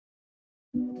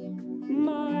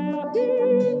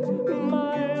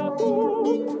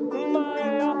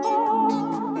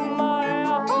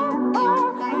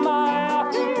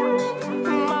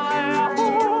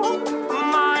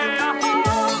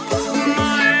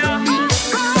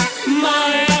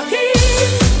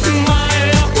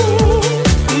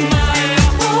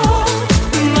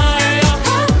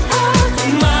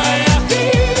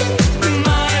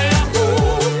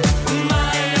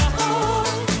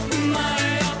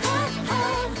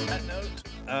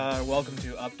Welcome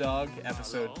to Updog,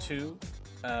 episode 2,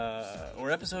 or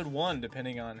episode 1,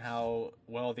 depending on how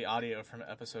well the audio from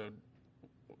episode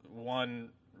 1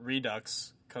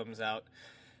 Redux comes out.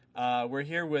 We're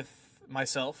here with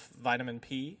myself, Vitamin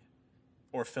P,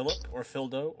 or Philip, or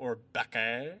Phildo, or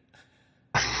Becca.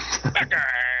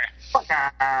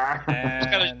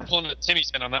 And pulling a Timmy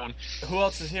spin on that one. Who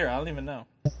else is here? I don't even know.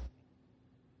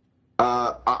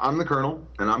 I'm the Colonel,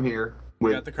 and I'm here.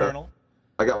 You got the Colonel?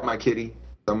 I got my kitty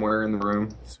somewhere in the room.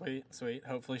 Sweet, sweet.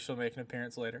 Hopefully she'll make an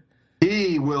appearance later.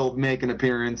 He will make an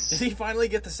appearance. Did he finally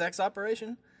get the sex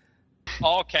operation?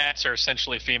 All cats are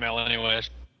essentially female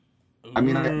anyways. I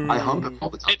mean, I hump him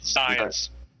all the time. It's science.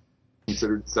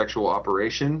 Considered sexual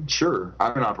operation? Sure.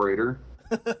 I'm an operator.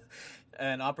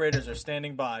 And operators are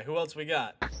standing by. Who else we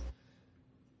got?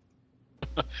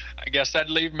 I guess that'd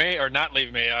leave me, or not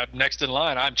leave me. I'm next in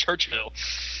line. I'm Churchill.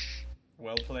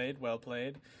 Well played, well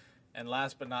played. And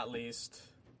last but not least,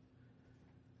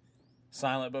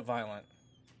 silent but violent.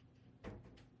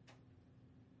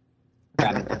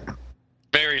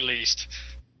 Very least.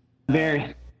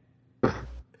 Very.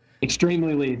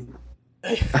 Extremely least.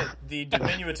 The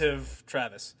diminutive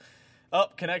Travis. Oh,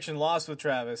 connection lost with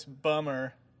Travis.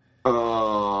 Bummer.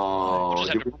 Oh. We'll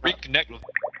just have to reconnect with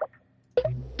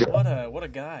What a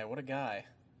guy.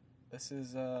 This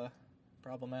is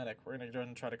problematic. We're gonna go ahead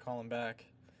and try to call him back.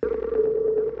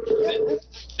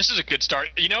 This is a good start.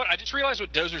 You know what? I just realized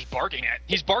what Dozer's barking at.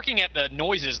 He's barking at the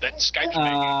noises that Skype's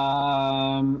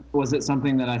making. Was it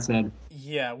something that I said?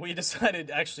 Yeah, we decided,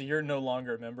 actually, you're no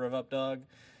longer a member of Updog.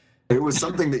 It was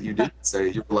something that you didn't say.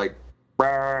 You were like,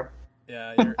 "Brr."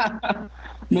 Yeah, you're...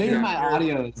 Maybe my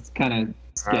audio is kind of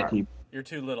sketchy. You're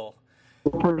too little.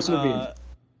 Persevere.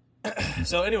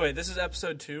 So anyway, this is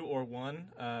episode 2 or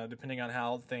 1, depending on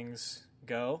how things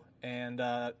go. And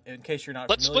in case you're not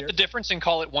Let's familiar, split the difference and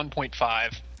call it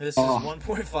 1.5. this is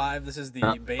 1.5. This is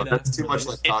the beta. That's too much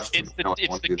release. like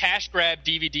It's the cash grab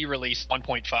DVD release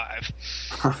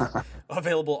 1.5.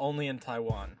 Available only in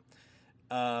Taiwan.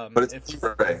 But it's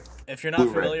Blu-ray. If you're not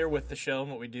familiar with the show and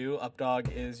what we do,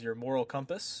 Updog is your moral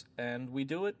compass, and we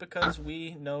do it because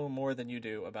we know more than you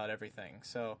do about everything.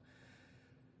 So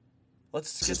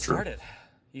let's get started.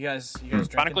 You guys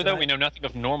Ironically, though, we know nothing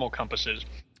of normal compasses.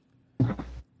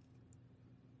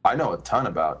 I know a ton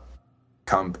about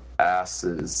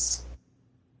compasses.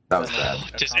 That was bad.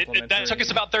 That took us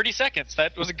about 30 seconds.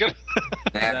 That was a good...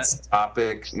 Next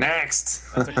topic.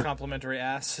 Next. That's a complimentary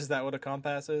ass. Is that what a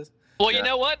compass is? Well, you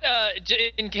know what?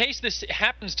 In case this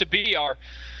happens to be our,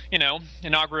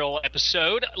 inaugural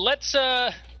episode, let's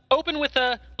open with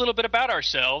a little bit about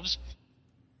ourselves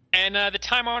and the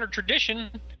time-honored tradition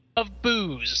of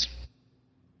booze.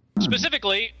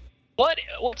 Specifically,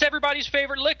 what's everybody's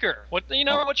favorite liquor?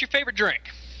 What's your favorite drink?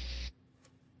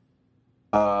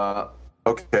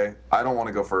 Okay. I don't want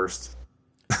to go first.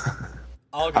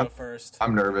 I'll go first.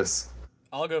 I'm nervous.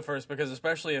 I'll go first because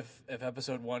especially if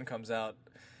episode 1 comes out,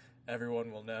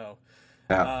 everyone will know.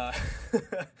 Yeah.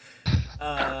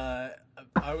 I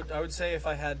would say if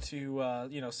I had to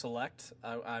select,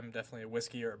 I'm definitely a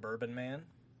whiskey or a bourbon man.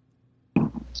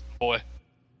 Boy.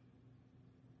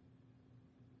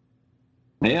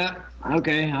 Yeah.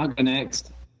 Okay. I'll go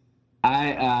next.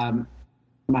 My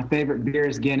favorite beer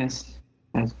is Guinness,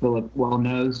 as Philip well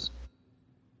knows.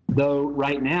 Though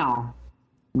right now,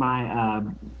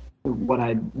 the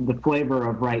flavor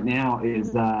of right now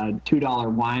is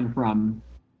 $2 wine from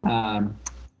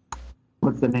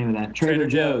what's the name of that? Trader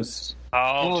Joe's.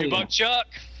 Oh, $2 yeah. Chuck.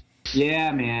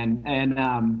 Yeah, man.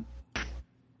 And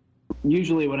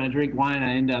usually when I drink wine,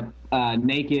 I end up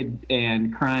naked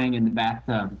and crying in the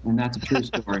bathtub, and that's a true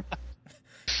story.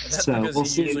 That's So, because we'll he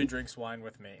see. usually drinks wine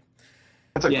with me.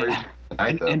 That's a great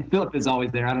night, though. And Philip is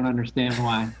always there. I don't understand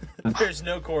why. There's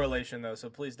no correlation though, so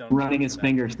please don't. Running his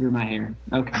fingers through my hair.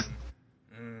 Okay.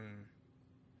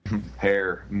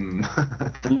 Hair.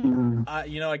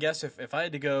 I guess if I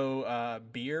had to go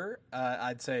beer,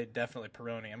 I'd say definitely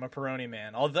Peroni. I'm a Peroni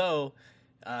man. Although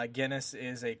Guinness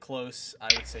is a close, I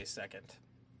would say, second.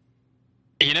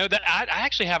 That I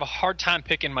actually have a hard time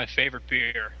picking my favorite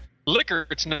beer. Liquor,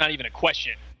 it's not even a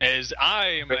question, as I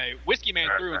am a whiskey man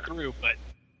through and through, but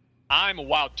I'm a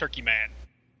wild turkey man.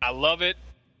 I love it.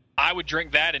 I would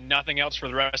drink that and nothing else for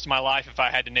the rest of my life if I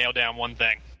had to nail down one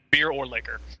thing: beer or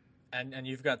liquor. And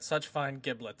you've got such fine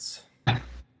giblets.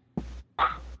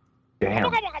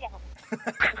 Damn.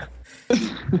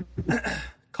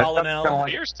 Colin That's L. kinda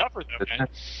like- Beer's tougher though, man.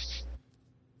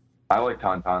 I like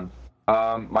Tauntauns.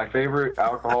 My favorite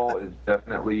alcohol is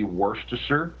definitely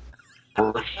Worcestershire.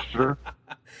 Worcestershire.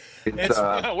 It's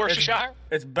Worcestershire.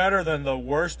 It's better than the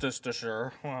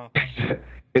Worcestershire. Wow.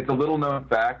 it's a little known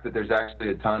fact that there's actually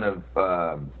a ton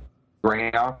of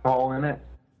grain alcohol in it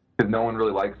because no one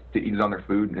really likes to eat it on their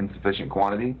food in sufficient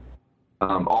quantity.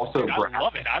 Also, Dude, I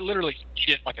love it. I literally eat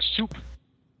it like a soup.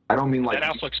 I don't mean like That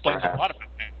also explains a grass. lot of it,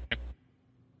 man.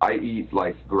 I eat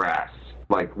like grass.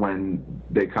 Like when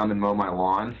they come and mow my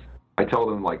lawn, I tell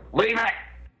them like leave it,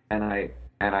 and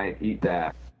I eat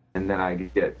that, and then I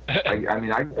get.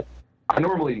 I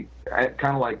normally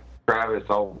kind of like Travis.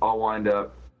 I'll wind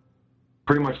up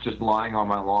pretty much just lying on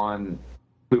my lawn,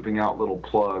 pooping out little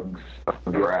plugs of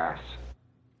grass,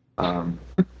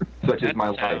 such as my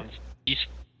life.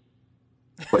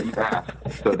 But you asked,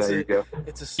 so there you go.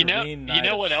 It's a You serene night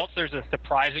know of- what else? There's a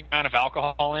surprising amount of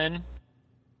alcohol in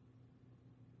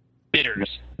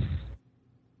bitters.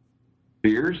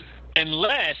 Beers?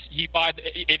 Unless you buy,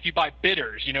 if you buy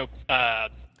bitters,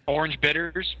 orange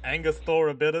bitters.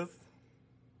 Angostura bitters.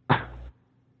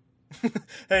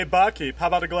 Hey, barkeep, how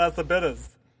about a glass of bitters?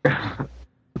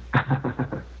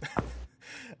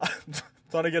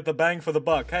 Trying to get the bang for the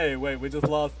buck. Hey, wait, we just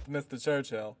lost Mr.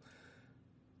 Churchill.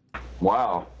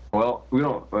 Wow. Well, we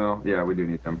don't. Well, yeah, we do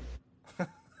need them.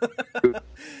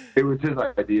 It was his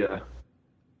idea.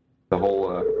 The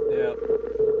whole Yeah.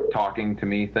 talking to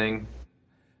me thing.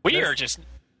 We That's- are just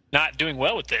not doing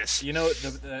well with this. You know,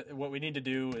 what we need to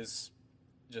do is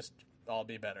just all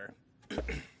be better.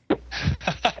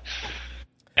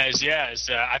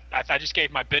 I just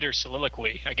gave my bitter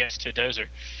soliloquy, I guess, to Dozer.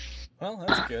 Well,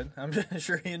 that's good. I'm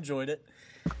sure he enjoyed it.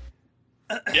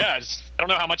 Yeah, I don't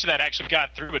know how much of that actually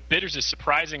got through, but bitters is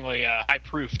surprisingly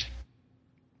high-proofed.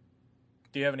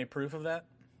 Do you have any proof of that?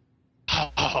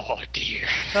 Oh, dear.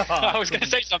 I was going to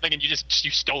say something, and you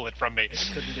stole it from me.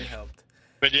 Couldn't be helped.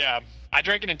 But yeah, I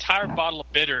drank an entire bottle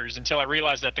of bitters until I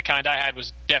realized that the kind I had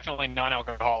was definitely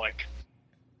non-alcoholic.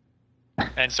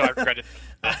 And so I regretted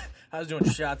it. I was doing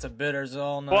shots of bitters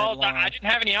all night Well, long. I didn't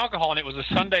have any alcohol, and it was a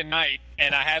Sunday night,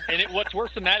 and what's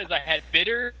worse than that is I had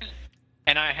bitters,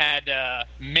 and I had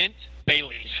mint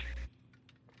Baileys.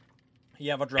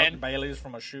 You ever drunk and- Baileys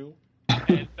from a shoe?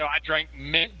 And so I drank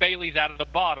mint Baileys out of the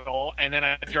bottle, and then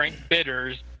I drank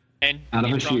bitters, and Out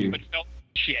of a drunk, shoe. but felt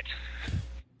shit.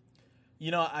 You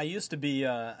know, I used to be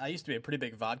a pretty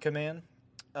big vodka man,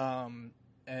 and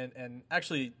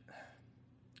actually,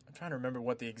 I'm trying to remember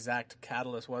what the exact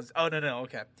catalyst was. Oh no,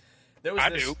 okay. There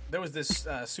was this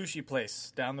sushi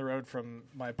place down the road from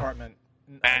my apartment.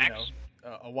 Max?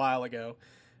 A while ago.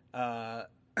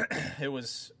 It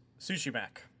was Sushi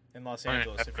Mac in Los All right,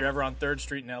 Angeles. that's If you're ever on 3rd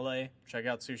Street in LA, check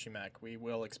out Sushi Mac. We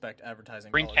will expect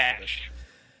advertising Bring dollars for this. cash.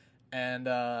 And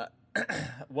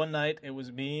one night it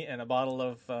was me and a bottle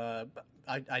of,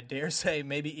 I dare say,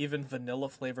 maybe even vanilla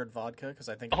flavored vodka, because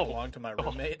I think it belonged to my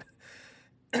roommate,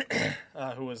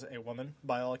 who was a woman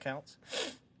by all accounts.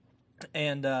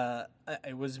 And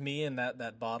it was me and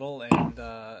that bottle and,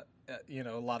 a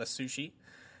lot of sushi.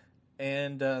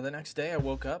 And the next day I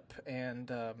woke up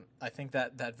and I think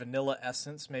that vanilla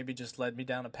essence maybe just led me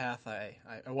down a path I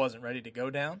wasn't ready to go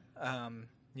down,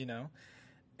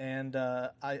 And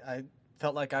I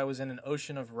felt like I was in an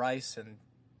ocean of rice and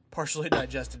partially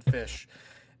digested fish.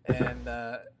 And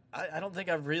I don't think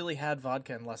I've really had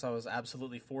vodka unless I was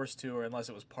absolutely forced to or unless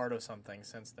it was part of something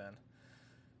since then.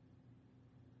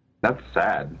 That's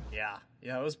sad. Yeah,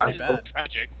 it was pretty bad.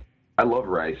 Tragic. I love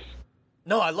rice.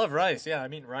 No, I love rice. Yeah,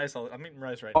 I'm eating rice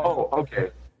right now. Oh,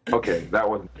 okay. Okay, that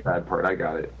wasn't the bad part. I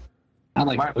got it. I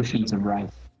like oceans of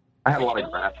rice. I had a lot of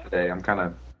grass today. I'm kind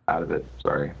of out of it.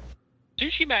 Sorry.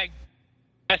 Sushi Mag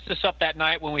messed us up that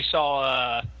night when we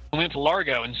we went to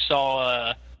Largo and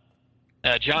saw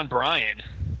John Bryan.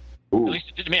 Ooh. At least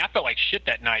it did to me. I felt like shit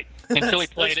that night until he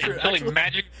played it. true, Until he actually.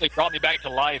 magically brought me back to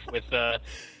life with the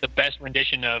best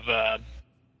rendition of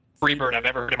Freebird I've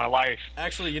ever heard in my life.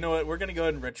 Actually, you know what? We're going to go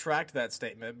ahead and retract that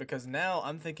statement because now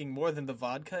I'm thinking more than the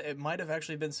vodka. It might have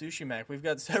actually been Sushi Mac. We've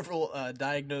got several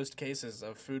diagnosed cases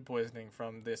of food poisoning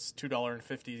from this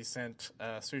 $2.50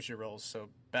 sushi rolls. So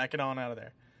back it on out of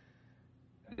there.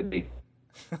 Had to be.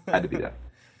 Had to be that.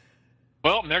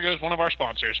 Well, there goes one of our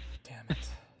sponsors. Damn it.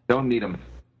 Don't need them.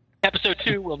 Episode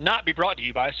 2 will not be brought to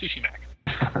you by Sushi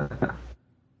Mac.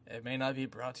 It may not be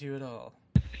brought to you at all.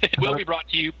 It will be brought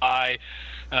to you by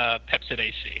Pepsi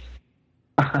AC.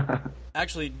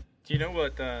 Actually, do you know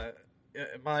what?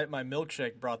 My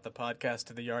milkshake brought the podcast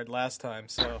to the yard last time,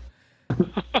 so.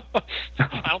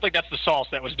 I don't think that's the sauce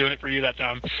that was doing it for you that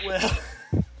time. Well,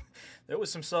 there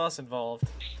was some sauce involved,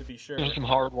 to be sure. There was some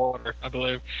hard water, I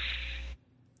believe.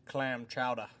 Clam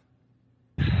chowder.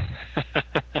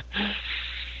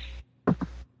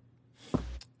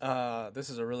 This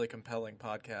is a really compelling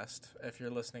podcast. If you're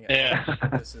listening at home,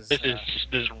 this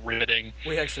is riveting.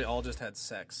 We actually all just had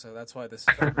sex, so that's why this is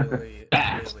really,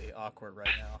 really awkward right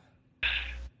now.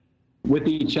 With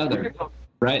each other,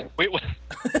 right? Wait, what?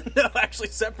 No, actually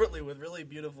separately with really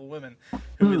beautiful women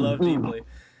who we love deeply.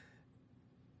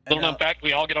 Little known fact,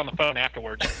 we all get on the phone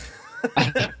afterwards.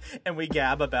 And we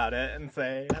gab about it and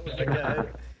say, that was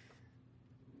good.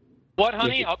 What,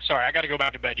 honey? Oh, sorry, I got to go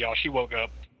back to bed, y'all. She woke up.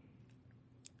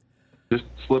 Just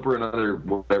slip her another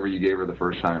whatever you gave her the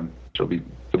first time. She'll be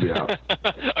out.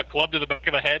 A club to the back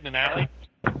of the head in an alley?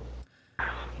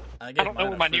 I don't know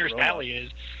where my nearest alley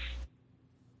is.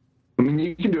 I mean,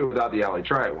 you can do it without the alley.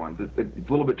 Try it once. It's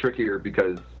a little bit trickier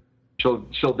because she'll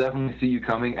definitely see you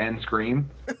coming and scream.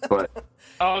 But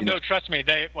oh no, trust me.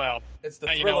 It's the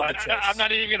thrill of the chase. I'm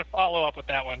not even going to follow up with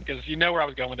that one because you know where I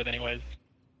was going with it anyways.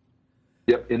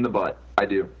 Yep, in the butt. I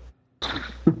do.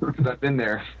 Because I've been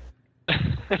there.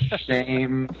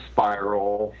 Shame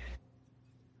spiral.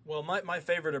 Well, my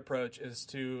favorite approach is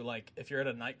to, like, if you're at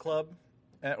a nightclub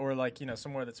or, like, you know,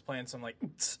 somewhere that's playing some, like,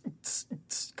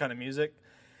 kind of music,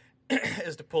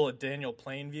 is to pull a Daniel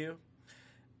Plainview.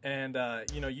 And,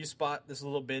 you know, you spot this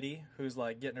little biddy who's,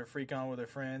 like, getting her freak on with her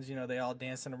friends. You know, they all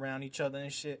dancing around each other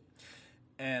and shit.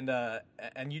 And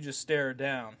you just stare her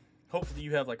down. Hopefully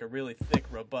you have, like, a really thick,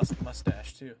 robust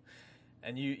mustache, too.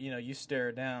 And you stare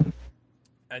her down.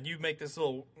 And you make this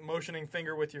little motioning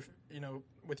finger with your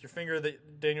finger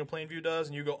that Daniel Plainview does,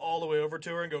 and you go all the way over to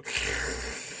her and go,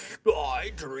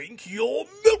 I drink your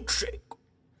milkshake.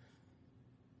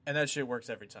 And that shit works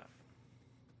every time.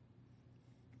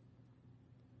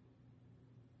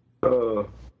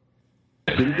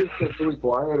 Did you just get really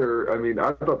quiet, or, I mean,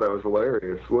 I thought that was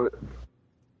hilarious. What?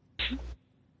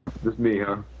 Just me,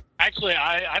 huh? Actually,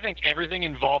 I think everything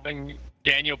involving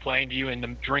Daniel Plainview and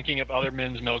the drinking of other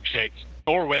men's milkshakes,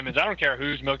 or women's, I don't care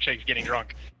whose milkshake's getting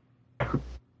drunk.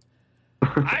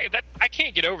 I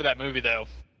can't get over that movie, though.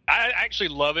 I actually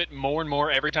love it more and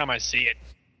more every time I see it.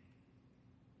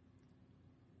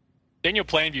 Daniel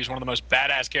Plainview is one of the most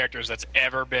badass characters that's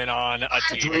ever been on a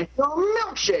TV. Drink your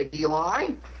milkshake,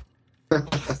 Eli.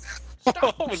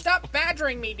 Stop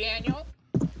badgering me, Daniel.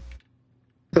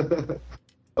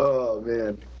 Oh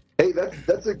man. Hey,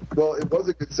 that's a well. It was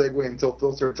a good segue until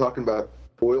Phil started talking about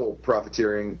oil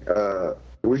profiteering.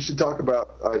 We should talk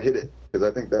about Hit It, because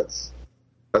I think that's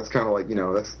kind of like, you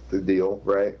know, that's the deal,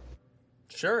 right?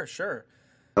 Sure.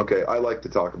 Okay, I like to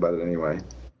talk about it anyway.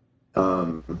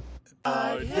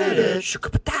 I hit it.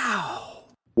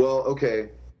 Well, okay.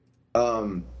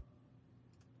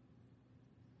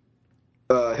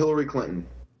 Hillary Clinton.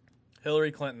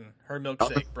 Her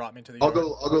milkshake brought me to the I'll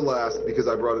yard. go last because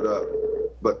I brought it up.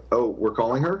 But we're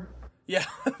calling her? Yeah,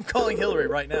 I'm calling Hillary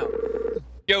right now.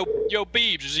 Yo,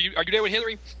 Beebs, are you there with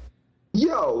Hillary?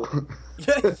 Yo!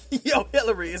 Yo,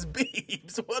 Hillary, it's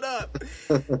Beebs. What up?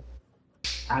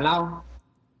 Hello?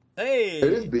 Hey.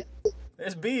 It is Beebs.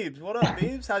 It's Beebs. What up,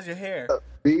 Beebs? How's your hair?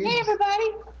 Beebs? Hey,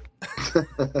 everybody.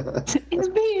 It's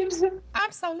Beebs.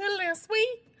 I'm so little and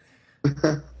sweet.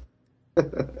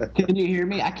 Can you hear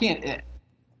me? I can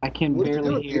What are you barely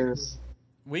doing, hear. Beebs?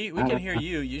 We can hear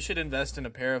you. You should invest in a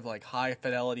pair of, like,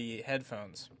 high-fidelity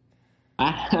headphones. I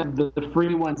have the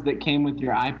free ones that came with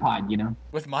your iPod, you know?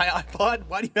 With my iPod?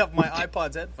 Why do you have my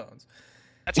iPod's headphones?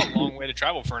 That's a long way to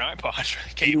travel for an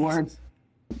iPod. You weren't.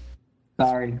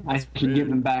 Sorry, I should give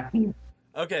them back to you.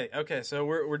 Okay, so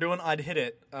we're doing I'd Hit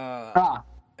It.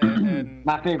 And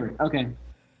my favorite. Okay.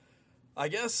 I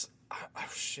guess... Oh,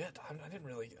 shit. I didn't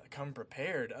really come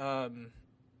prepared.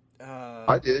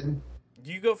 I did.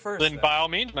 You go first. Then by all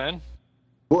means, man.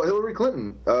 Well, Hillary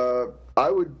Clinton. I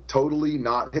would totally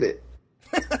not hit it.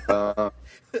 The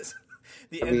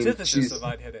mean, antithesis of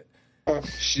I'd Hit It.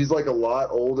 She's like a lot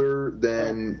older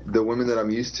than the women that I'm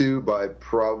used to by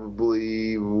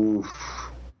probably,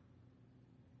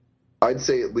 I'd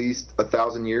say at least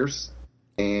 1,000 years,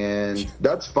 and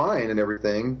that's fine and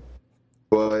everything,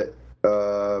 but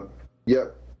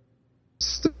yep,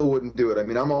 still wouldn't do it. I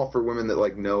mean, I'm all for women that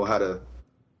like know how to,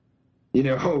 you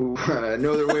know,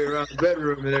 know their way around the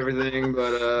bedroom and everything,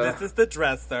 but This is the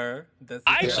dresser.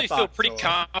 I actually feel pretty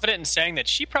confident in saying that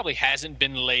she probably hasn't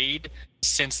been laid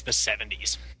since the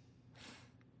 70s.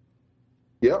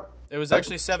 Yep. It was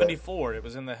actually 74. It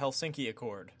was in the Helsinki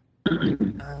Accord.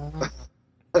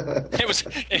 It was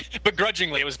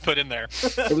begrudgingly it was put in there.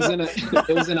 It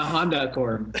was in a Honda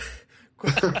Accord.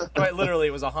 Quite literally,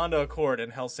 it was a Honda Accord in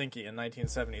Helsinki in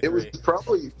 1973. It was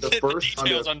probably the first Honda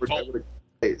details Accord unfold. ever to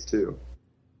States too.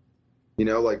 You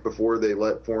know, like before they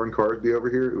let foreign cars be over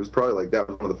here, it was probably like that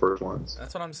was one of the first ones.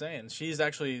 That's what I'm saying. She's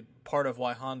actually part of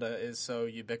why Honda is so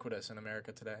ubiquitous in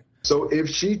America today. So if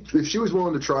she was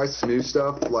willing to try some new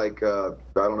stuff, like I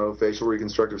don't know, facial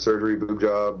reconstructive surgery, boob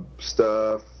job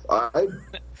stuff, I'd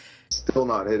still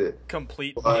not hit it.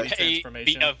 Complete Well,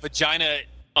 transformation. The vagina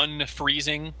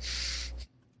unfreezing.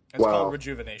 It's Wow. called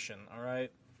rejuvenation, all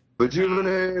right?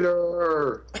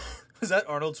 Rejuvenator! Is that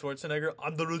Arnold Schwarzenegger?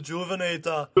 I'm the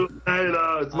rejuvenator.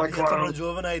 Rejuvenator! It's my I'm here to clown.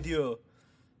 rejuvenate you.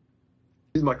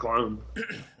 He's my clown.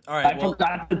 All right, well,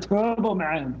 forgot the Turbo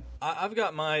Man. I've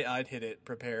got my I'd hit it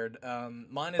prepared.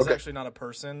 Mine is Okay. actually not a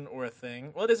person or a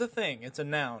thing. Well, it is a thing. It's a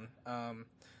noun.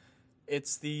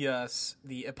 It's the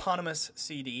eponymous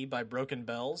CD by Broken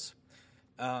Bells,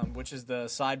 which is the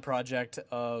side project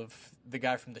of the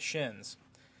guy from the Shins.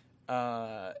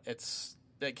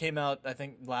 It came out, I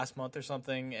think, last month or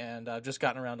something, and I've just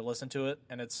gotten around to listen to it,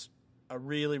 and it's a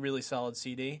really, really solid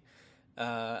CD.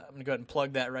 I'm going to go ahead and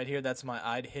plug that right here. That's my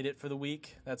I'd hit it for the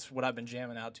week. That's what I've been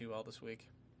jamming out to all this week.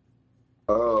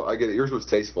 Oh, I get it. Yours was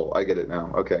tasteful. I get it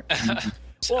now. Okay.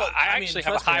 Well, I mean, actually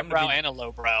have a trust me, I'm gonna highbrow be- and a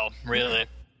lowbrow, really.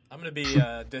 I'm going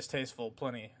to be distasteful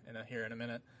plenty here in a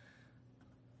minute.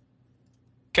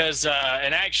 Because,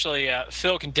 and actually,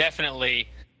 Phil can definitely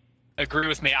agree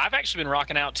with me. I've actually been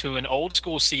rocking out to an old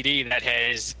school CD that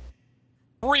has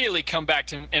really come back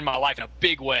to in my life in a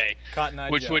big way, Cotton Eye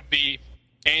which Joe. would be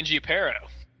Angie Aparo.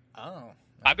 Oh.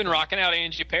 I've been rocking out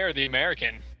Angie Aparo, the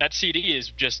American. That CD is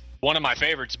just one of my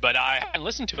favorites, but I haven't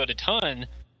listened to it a ton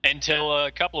until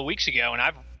a couple of weeks ago, and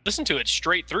I've listened to it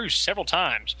straight through several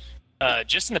times.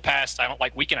 Just in the past,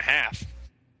 week and a half.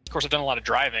 Of course, I've done a lot of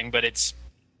driving, but it's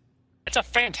a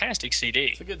fantastic CD.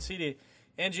 It's a good CD.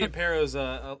 Angie Aparo's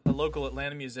a local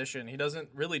Atlanta musician. He doesn't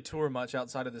really tour much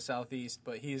outside of the Southeast,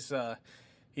 but he's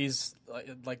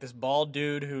like this bald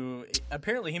dude who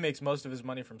apparently he makes most of his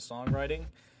money from songwriting.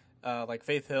 Like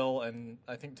Faith Hill and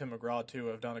I think Tim McGraw too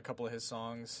have done a couple of his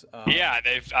songs. Yeah,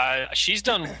 she's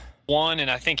done one, and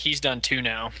I think he's done two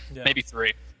now, Yeah. maybe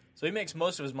three. So he makes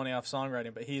most of his money off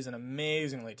songwriting, but he's an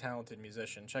amazingly talented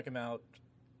musician. Check him out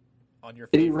on your.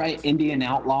 Did he favorite- write Indian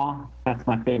Outlaw? That's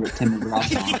my favorite Tim McGraw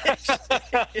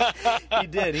song. He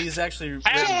did. He's actually.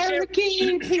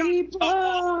 Cherokee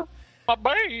people. My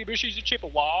baby, she's a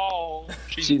Chippewa.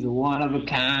 She's a one of a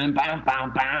kind. Bow, bow,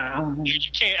 bow. You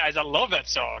can't. I love that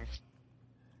song.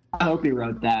 I hope he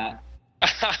wrote that.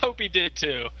 I hope he did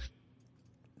too.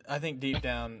 I think deep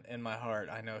down in my heart,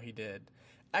 I know he did.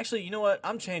 Actually, you know what?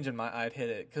 I'm changing my I'd hit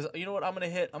it because you know what I'm gonna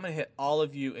hit. I'm gonna hit all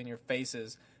of you in your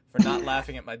faces for not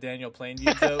laughing at my Daniel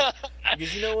Plainview joke.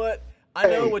 Because you know what? I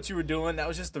know what you were doing. That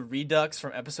was just the redux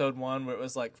from episode 1 where it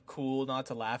was like cool not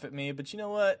to laugh at me. But you know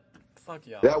what? Fuck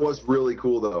y'all. That was really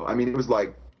cool, though. I mean, it was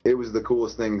the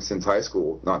coolest thing since high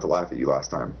school not to laugh at you last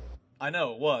time. I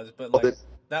know it was, but Well, like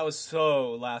that was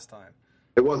so last time.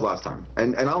 It was last time.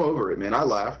 And I'm over it, man. I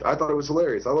laughed. I thought it was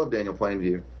hilarious. I love Daniel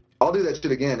Plainview. I'll do that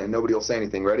shit again, and nobody will say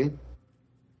anything. Ready?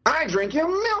 I drink your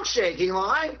milkshake,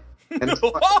 Eli. And it's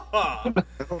fine. I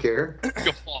don't care.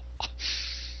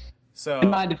 So In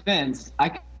my defense,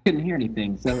 I couldn't hear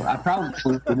anything, so I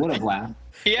probably would have laughed.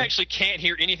 He actually can't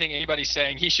hear anything anybody's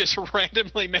saying. He's just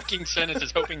randomly making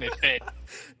sentences, hoping they fit.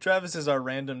 Travis is our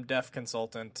random deaf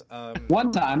consultant.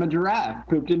 One time, a giraffe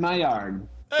pooped in my yard.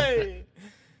 Hey.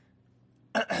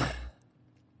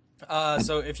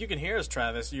 So if you can hear us,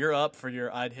 Travis, you're up for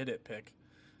your I'd hit it pick.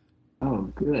 Oh,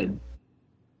 good.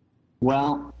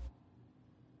 Well,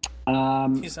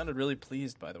 He sounded really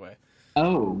pleased, by the way.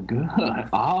 oh, good.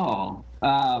 Oh,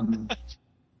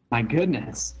 my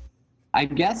goodness. I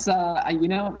guess, I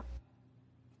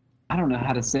don't know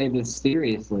how to say this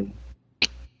seriously.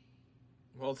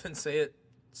 Well, then say it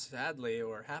sadly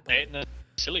or Say happily. it in a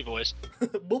silly voice.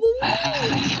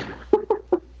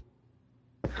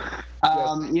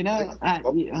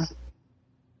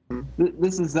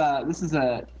 This is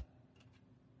a.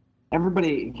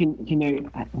 Everybody,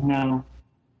 no.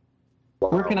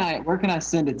 Where can I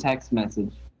send a text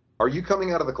message? Are you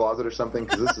coming out of the closet or something?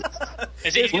 Because this is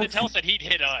Is he going to tell us that he'd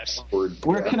hit us? awkward.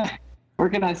 Where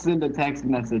can I send a text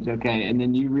message? Okay, and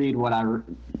then you read what I.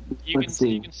 Let's see.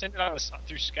 You can send it out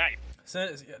through Skype.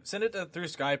 Send it through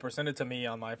Skype or send it to me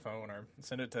on my phone or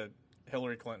send it to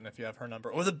Hillary Clinton if you have her number.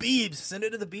 Or the Beebs. Send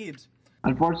it to the Beebs.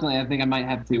 Unfortunately, I think I might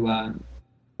have to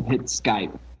hit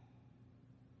Skype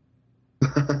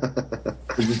because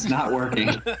it's not working,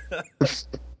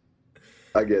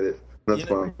 I get it. That's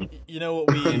fine. You know what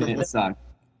and we it sucks.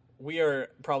 we are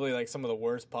probably like some of the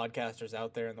worst podcasters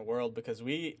out there in the world because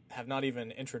we have not even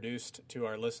introduced to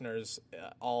our listeners,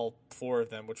 all four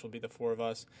of them, which will be the four of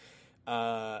us,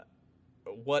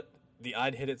 what the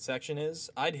I'd Hit It section is.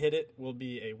 I'd Hit It will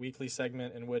be a weekly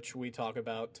segment in which we talk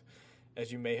about,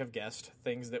 as you may have guessed,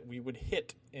 things that we would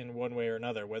hit in one way or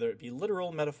another, whether it be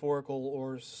literal, metaphorical,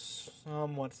 or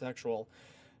somewhat sexual.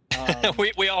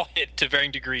 We all hit to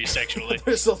varying degrees sexually.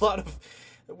 There's a lot of...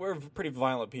 We're pretty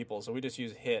violent people, so we just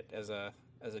use hit as a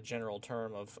general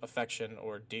term of affection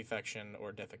or defection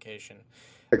or defecation.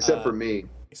 Except for me.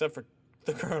 Except for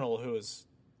the Colonel, who is...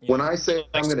 When I say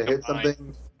I'm going to hit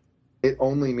something, it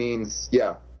only means,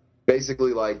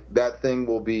 basically like that thing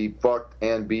will be fucked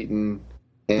and beaten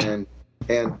and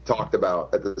talked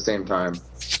about at the same time.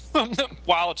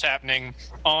 While it's happening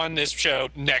on this show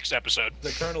next episode.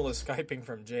 The Colonel is Skyping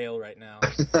from jail right now.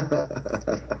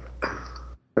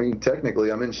 I mean,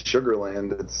 technically, I'm in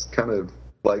Sugarland. It's kind of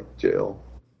like jail.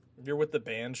 You're with the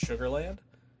band Sugarland?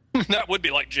 That would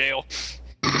be like jail.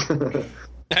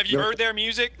 Have you heard their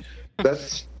music?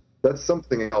 That's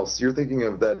something else. You're thinking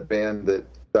of that band that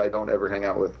I don't ever hang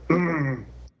out with.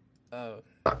 Oh.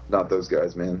 Not those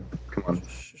guys, man. Come on.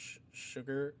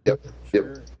 Sugar? Yep.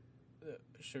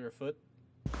 Sugarfoot?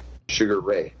 Sugar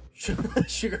Ray.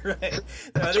 Sugar Ray.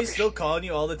 Are they still calling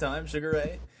you all the time, Sugar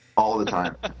Ray? All the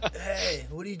time. Hey,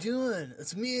 what are you doing?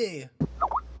 It's me.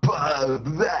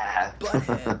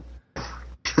 Butthead.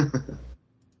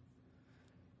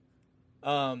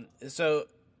 So,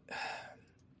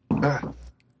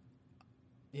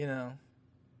 you know,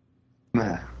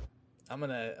 I'm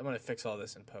gonna fix all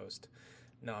this in post.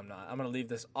 No, I'm not. I'm gonna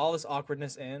leave all this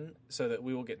awkwardness in so that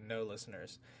we will get no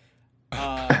listeners.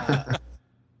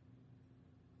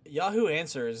 Yahoo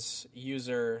Answers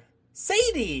user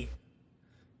Sadie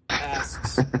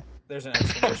asks, there's an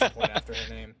exclamation point after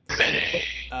her name.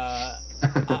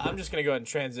 I'm just going to go ahead and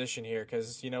transition here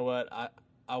because, you know what,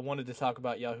 I wanted to talk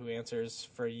about Yahoo Answers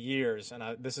for years,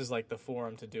 and this is like the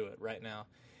forum to do it right now.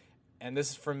 And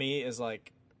this, for me, is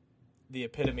like the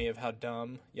epitome of how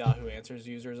dumb Yahoo Answers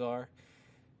users are.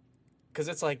 Because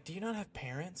it's like, do you not have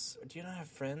parents? Or do you not have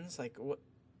friends? Like, what?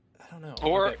 I don't know.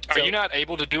 Or Okay, are you not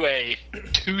able to do a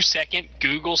 2-second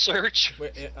Google search?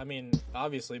 I mean,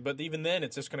 obviously, but even then,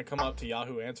 it's just going to come up to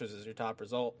Yahoo Answers as your top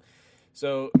result.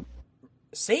 So,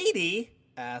 Sadie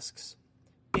asks,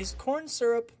 is corn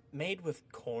syrup made with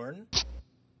corn?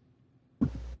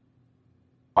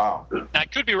 Wow. I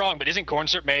could be wrong, but isn't corn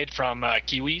syrup made from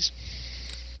kiwis?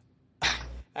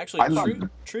 Actually,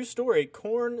 true story,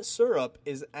 corn syrup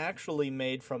is actually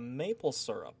made from maple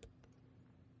syrup.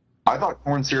 I thought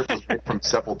corn syrup was made from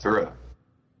Sepultura.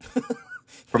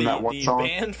 From that one song. The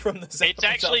band from the It's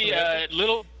actually a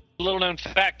little known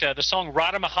fact. The song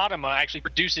Radha Mahatma actually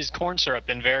produces corn syrup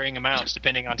in varying amounts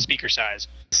depending on speaker size.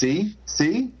 See?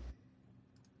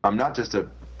 I'm not just a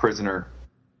prisoner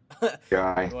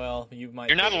guy. Well, you might.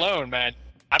 You're not alone, man.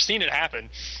 I've seen it happen.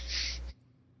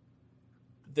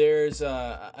 There's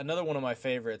another one of my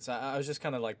favorites. I was just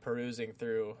kind of like perusing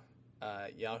through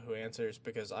Yahoo Answers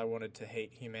because I wanted to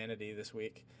hate humanity this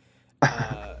week.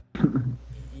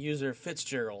 User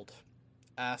Fitzgerald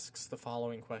asks the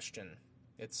following question.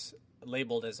 It's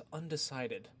labeled as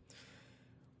undecided.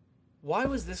 Why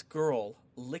was this girl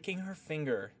licking her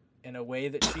finger in a way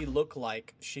that she looked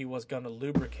like she was going to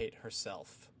lubricate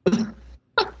herself?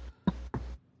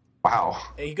 Wow.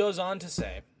 He goes on to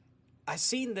say, I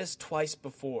seen this twice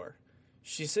before.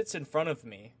 She sits in front of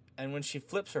me, and when she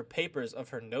flips her papers of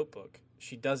her notebook,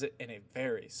 she does it in a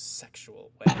very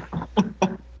sexual way.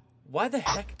 Why the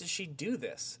heck does she do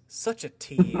this? Such a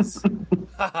tease.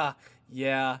 Haha,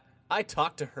 yeah, I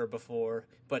talked to her before,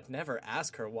 but never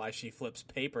ask her why she flips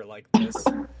paper like this.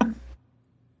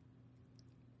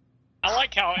 I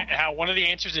like how one of the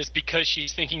answers is because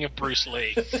she's thinking of Bruce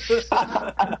Lee.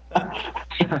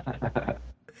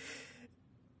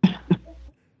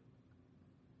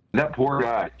 That poor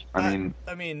guy. I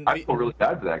mean, I feel really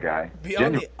bad for that guy.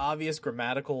 Beyond the obvious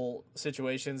grammatical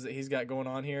situations that he's got going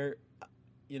on here,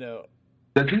 you know.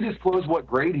 Does he disclose what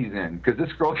grade he's in? Because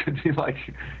this girl could be like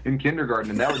in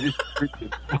kindergarten, and that would just be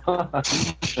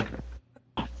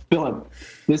Philip,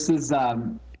 this is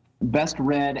best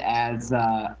read as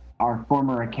our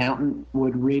former accountant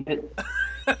would read it.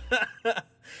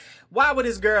 Why would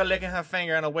this girl licking her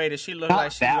finger in a way that she look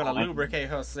like she's going to lubricate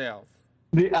herself?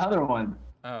 The other one.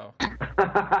 Oh.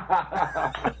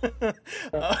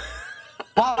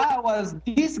 Why was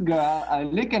this girl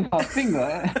licking her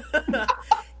finger?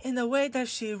 In the way that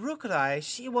she looked like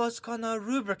she was going to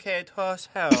lubricate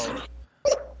herself.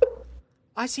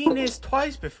 I seen this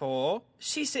twice before.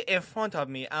 She sit in front of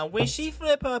me, and when she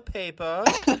flip her paper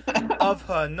of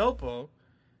her notebook,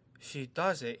 she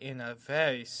does it in a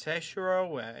very sexual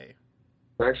way.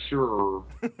 Sure.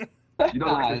 You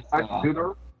don't like spicy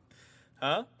noodle?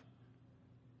 Huh?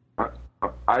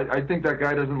 I think that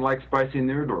guy doesn't like spicy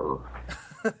noodle.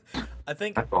 I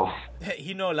think That's all.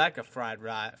 he like a fried.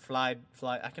 I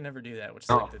can never do that. Which is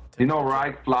Oh, like you know,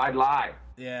 right? Fly lie.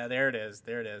 Yeah, there it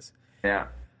is. Yeah.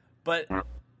 But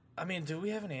I mean, do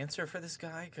we have an answer for this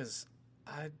guy? Because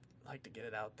I'd like to get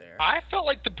it out there. I felt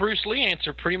like the Bruce Lee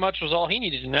answer pretty much was all he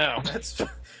needed to know. That's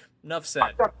enough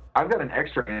said. I've got an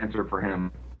extra answer for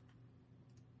him.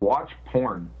 Watch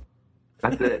porn.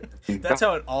 That's it. That's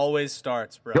how it always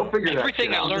starts, bro. He'll figure that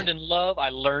Everything shit I out. learned in love, I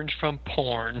learned from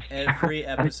porn. Every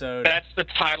episode. That's the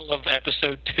title of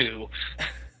episode 2.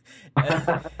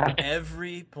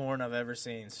 Every porn I've ever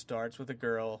seen starts with a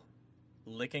girl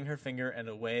licking her finger in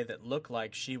a way that looked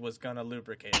like she was gonna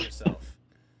lubricate herself.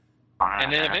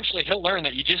 And then eventually he'll learn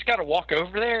that you just got to walk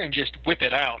over there and just whip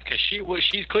it out because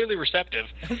she's clearly receptive.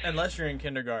 Unless you're in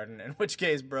kindergarten, in which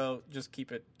case, bro, just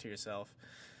keep it to yourself.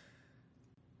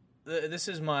 This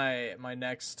is my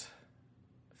next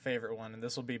favorite one, and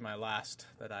this will be my last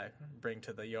that I bring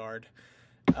to the yard.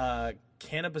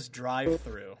 Cannabis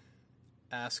Drive-Thru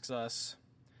asks us,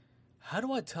 how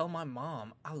do I tell my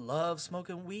mom I love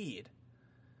smoking weed?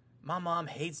 My mom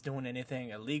hates doing anything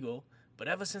illegal, but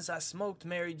ever since I smoked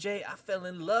Mary J, I fell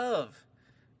in love.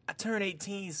 I turn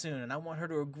 18 soon, and I want her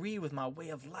to agree with my way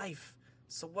of life.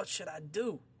 So what should I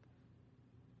do?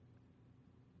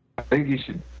 I think you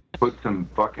should put some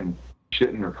fucking shit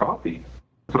in your coffee.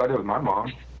 That's what I do with my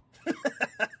mom.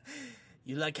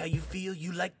 You like how you feel?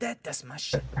 You like that? That's my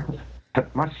shit.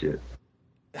 That's my shit.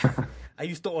 I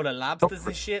used to order lobsters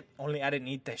and shit, only I didn't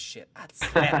eat that shit. I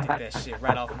slapped that shit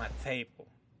right off my table.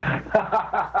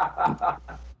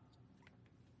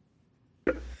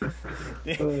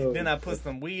 Then I put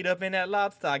some weed up in that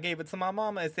lobster. I gave it to my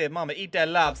mama and said, Mama, eat that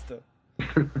lobster.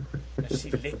 And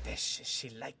she licked that shit. She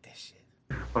liked that shit.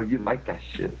 Oh, you like that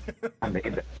shit. I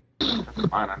made that.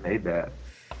 Fine, I made that.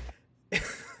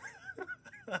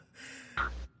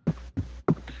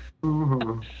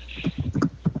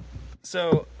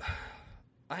 So,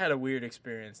 I had a weird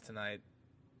experience tonight.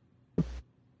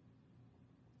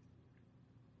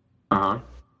 Uh-huh.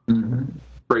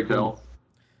 Great tell.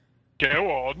 Go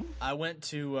on. I went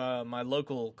to my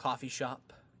local coffee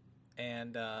shop,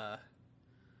 and,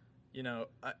 you know,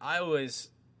 I always,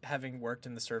 having worked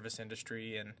in the service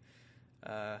industry and,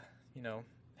 you know,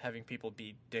 having people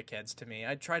be dickheads to me,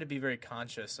 I try to be very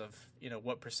conscious of, you know,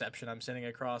 what perception I'm sending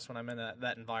across when I'm in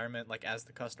that environment, like, as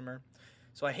the customer.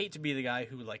 So I hate to be the guy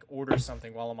who, like, orders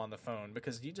something while I'm on the phone,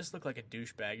 because you just look like a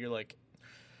douchebag. You're like,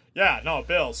 yeah, no,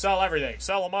 Bill, sell everything.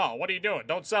 Sell them all. What are you doing?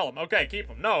 Don't sell them. Okay, keep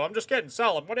them. No, I'm just kidding.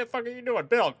 Sell them. What the fuck are you doing,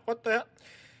 Bill? What the hell?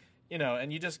 You know,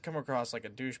 and you just come across like a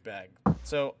douchebag.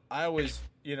 So I always,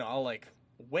 you know, I'll, like,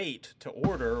 wait to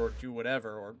order or do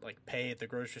whatever, or, like, pay at the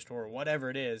grocery store or whatever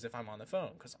it is if I'm on the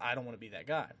phone, because I don't want to be that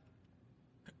guy.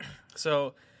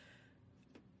 So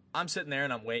I'm sitting there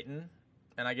and I'm waiting,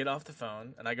 and I get off the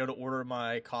phone, and I go to order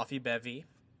my coffee bevy,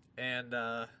 and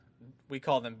we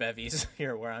call them bevies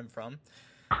here where I'm from.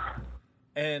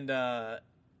 And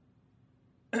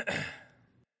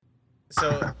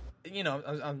so, you know,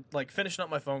 I'm like finishing up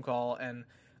my phone call, and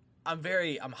I'm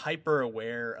hyper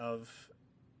aware of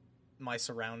my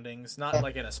surroundings, not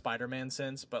like in a Spider-Man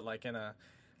sense, but like in a,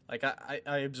 like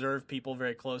I observe people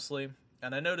very closely.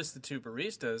 And I noticed the two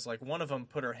baristas, like one of them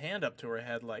put her hand up to her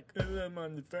head like, oh, I'm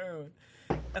on the phone.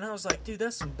 And I was like, dude,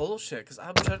 that's some bullshit, because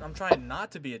I'm trying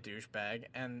not to be a douchebag,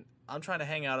 and I'm trying to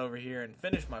hang out over here and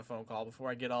finish my phone call before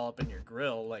I get all up in your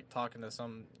grill, like talking to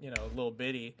some, you know, little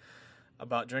bitty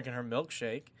about drinking her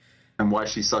milkshake. And why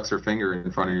she sucks her finger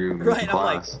in front of you in Right, I'm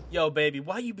like, class. yo, baby,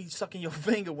 why you be sucking your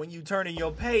finger when you turning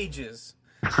your pages?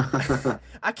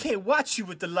 I can't watch you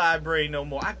with the library no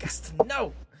more. I got to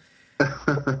know.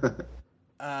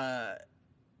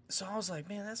 So I was like,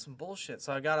 man, that's some bullshit.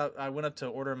 So I went up to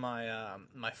order my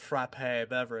my frappe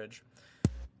beverage,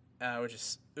 which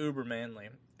is uber manly.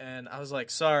 And I was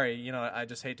like, sorry, you know, I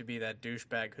just hate to be that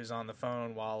douchebag who's on the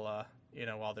phone while you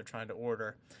know, while they're trying to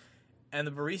order. And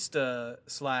the barista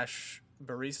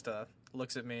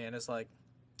looks at me and is like,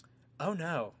 oh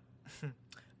no,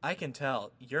 I can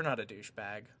tell you're not a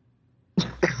douchebag.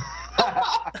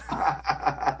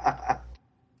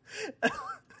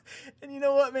 And you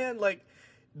know what, man? Like,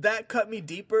 that cut me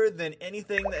deeper than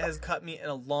anything that has cut me in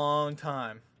a long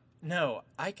time. No,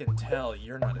 I can tell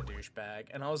you're not a douchebag.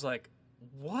 And I was like,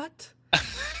 what?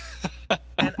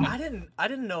 And I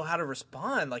didn't know how to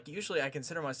respond. Like, usually I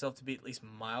consider myself to be at least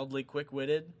mildly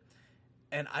quick-witted,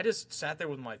 and I just sat there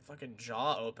with my fucking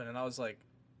jaw open, and I was like,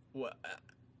 "What?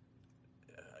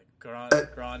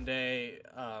 Grande,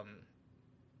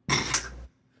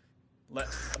 let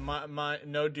my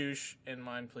no douche in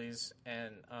mine, please."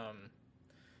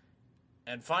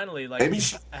 And finally, like,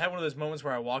 I had one of those moments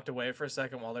where I walked away for a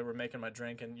second while they were making my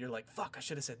drink, and you're like, "Fuck, I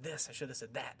should have said this. I should have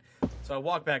said that." So I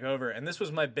walked back over, and this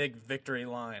was my big victory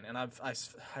line, and I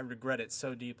regret it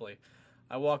so deeply.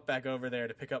 I walked back over there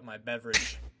to pick up my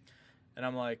beverage, and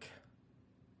I'm like,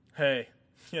 "Hey,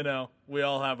 we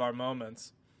all have our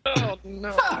moments." Oh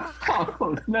no!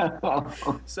 Oh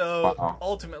no! So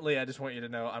ultimately, I just want you to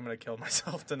know I'm gonna kill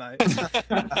myself tonight.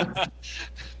 The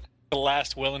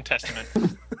last will and testament.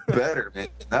 Better, man.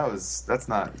 That's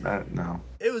not that. No.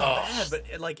 It was bad, but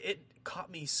it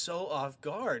caught me so off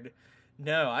guard.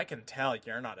 No, I can tell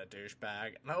you're not a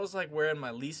douchebag. And I was like wearing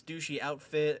my least douchey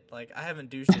outfit. Like, I haven't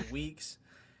douched in weeks.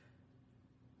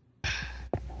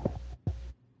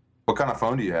 What kind of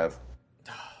phone do you have?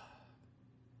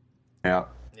 Yeah.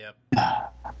 Yep.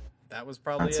 That was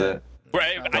probably That's it.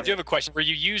 Right, I do have a question. Were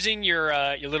you using your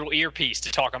little earpiece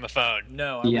to talk on the phone?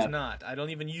 No, I was not. I don't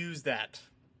even use that.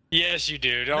 Yes, you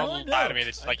do. Don't lie to me.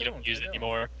 It's like you don't use it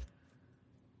anymore.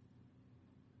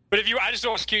 But I just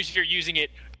was curious if you're using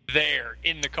it there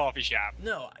in the coffee shop.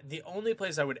 No, the only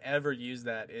place I would ever use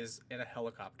that is in a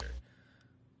helicopter.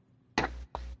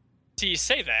 So you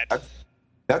say that.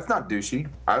 That's not douchey.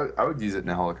 I would use it in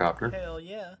a helicopter. Hell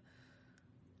yeah.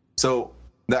 So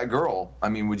that girl, I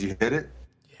mean, would you hit it?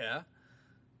 Yeah.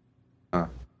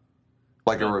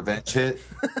 Like a revenge hit?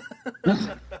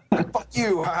 Fuck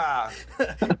you! Ha!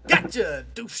 Gotcha,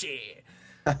 douchey.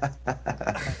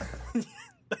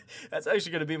 That's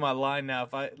actually gonna be my line now.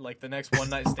 If I the next one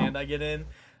night stand I get in,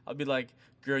 I'll be like,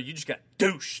 "Girl, you just got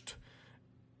douched,"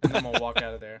 and then I'm gonna walk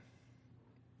out of there.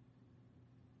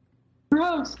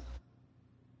 Gross.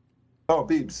 Oh,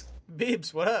 Beebs.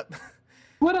 Beebs, what up?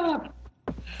 What up?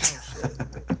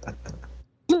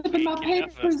 Flipping my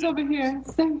papers over here,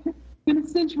 in a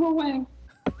sensual way.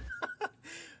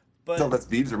 But So that's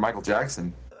Beebs or Michael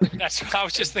Jackson. That's what I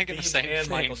was just thinking the Beebs same and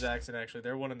thing. Michael Jackson, actually,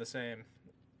 they're one and the same.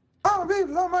 Oh,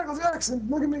 Beebs, oh, Michael Jackson.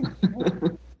 Look at me.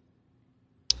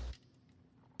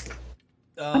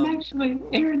 I'm actually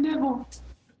Aaron Neville.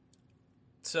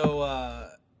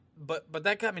 So, but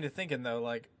that got me to thinking though,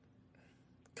 like,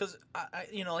 because I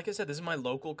like I said, this is my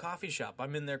local coffee shop.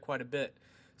 I'm in there quite a bit.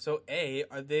 So,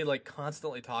 are they like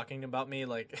constantly talking about me?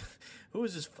 Like, who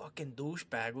is this fucking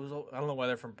douchebag? I don't know why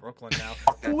they're from Brooklyn now.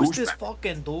 Who is this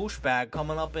fucking douchebag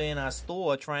coming up in our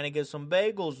store trying to get some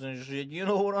bagels and shit? You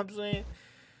know what I'm saying?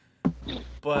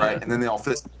 But Right, and then they all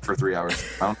fist for 3 hours.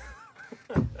 I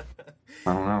don't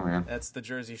know, man. that's the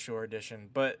Jersey Shore edition.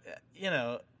 But it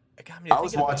got me to I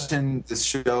was thinking about it. watching this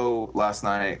show last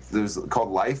night. It was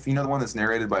called Life. You know the one that's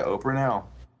narrated by Oprah now?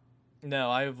 No,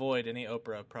 I avoid any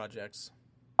Oprah projects.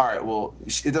 All right, well,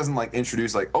 it doesn't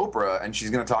introduce Oprah and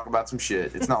she's gonna talk about some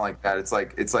shit. It's not like that. It's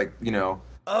like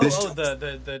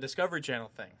The Discovery Channel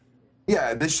thing.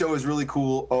 Yeah, this show is really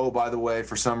cool. Oh, by the way,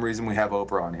 for some reason we have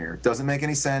Oprah on here. Doesn't make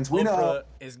any sense. We know, Oprah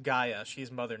is Gaia.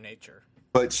 She's Mother Nature.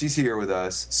 but she's here with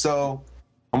us. So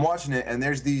I'm watching it, and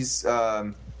there's these.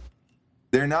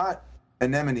 They're not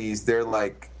anemones. They're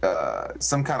like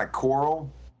some kind of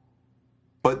coral,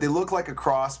 but they look like a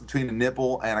cross between a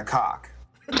nipple and a cock.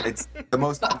 It's the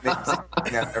most amazing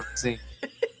thing I've ever seen,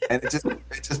 and it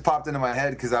just popped into my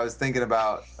head because I was thinking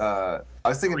about yeah,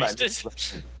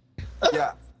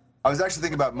 I was actually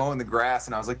thinking about mowing the grass,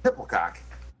 and I was like nipple cock.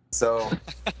 So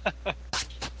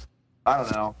I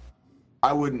don't know.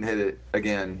 I wouldn't hit it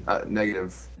again.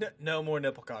 Negative. No more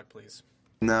nipple cock, please.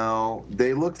 No,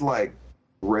 they looked like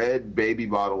red baby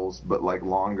bottles, but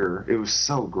longer. It was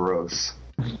so gross.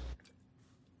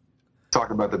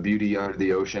 Talk about the beauty under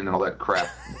the ocean and all that crap.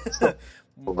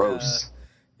 Gross.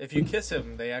 If you kiss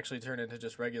him, they actually turn into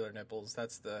just regular nipples.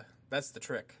 That's the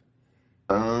trick.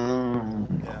 Yeah,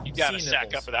 You gotta Sea sack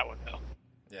nipples. up for that one though.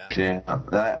 Yeah.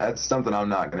 That's something I'm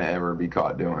not going to ever be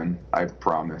caught doing. I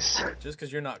promise. Just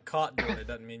because you're not caught doing it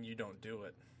doesn't mean you don't do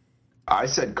it. I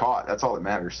said caught. That's all that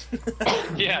matters.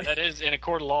 Yeah, that is in a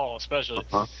court of law, especially.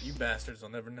 You bastards will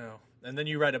never know. And then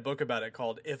you write a book about it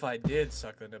called "If I Did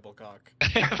Suck the Nipple Cock."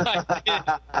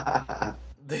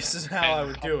 This is how I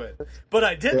would do it. But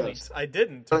I didn't. Yes. I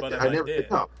didn't. But if I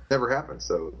did. No, never happened.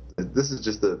 So this is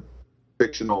just a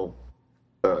fictional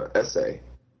essay.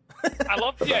 I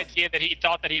love the idea that he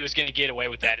thought that he was going to get away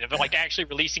with that, but actually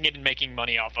releasing it and making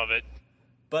money off of it.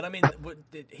 But I mean,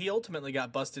 he ultimately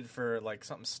got busted for like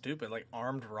something stupid, like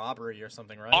armed robbery or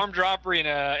something, right? Armed robbery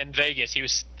in Vegas. He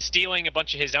was stealing a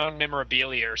bunch of his own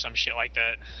memorabilia or some shit like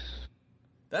that.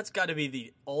 That's got to be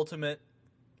the ultimate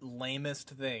lamest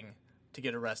thing to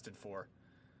get arrested for.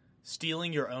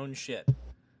 Stealing your own shit.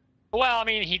 Well, I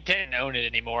mean, he didn't own it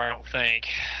anymore, I don't think.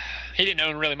 He didn't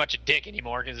own really much of dick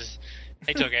anymore because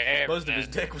they took everything. Most of his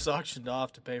dick was auctioned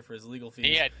off to pay for his legal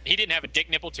fees. He didn't have a dick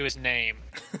nipple to his name.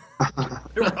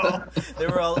 They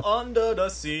were all under the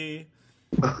sea.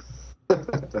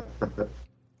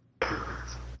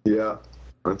 Yeah,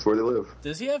 that's where they live.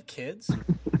 Does he have kids?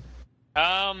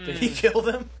 Did he kill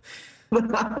them?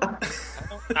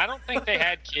 I don't think they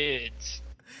had kids.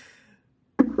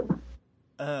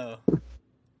 Oh.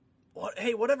 What?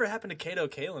 Hey, whatever happened to Kato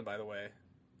Kalin, by the way?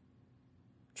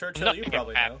 Churchill, Nothing you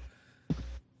probably know.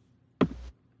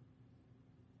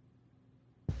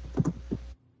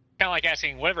 Kind of like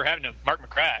asking whatever happened to Mark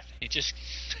McGrath. He just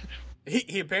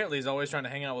He apparently is always trying to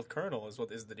hang out with Colonel. Is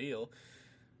what is the deal?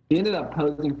 He ended up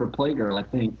posing for Playgirl, I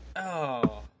think.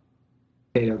 Oh.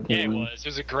 Kato yeah, it Kaelin. was. It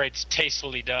was a great,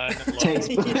 tastefully done.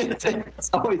 Tasteful. It's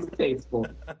always tasteful.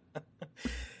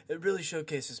 It really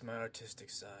showcases my artistic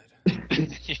side.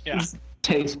 Yeah. He's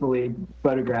tastefully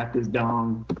photographed his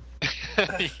dong.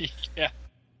 Yeah.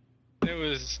 It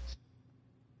was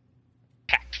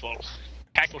tactful.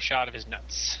 Tactful shot of his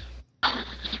nuts.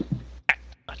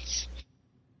 Nuts.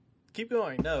 Keep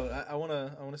going. No, I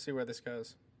wanna see where this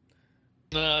goes.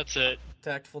 No, that's it.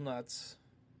 Tactful nuts.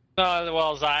 No,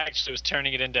 well, I actually was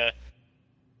turning it into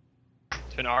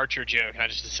an Archer joke, and I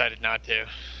just decided not to.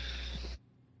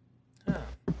 Huh.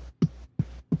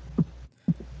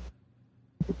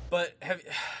 But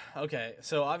okay,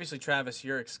 so obviously Travis,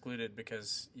 you're excluded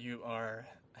because you are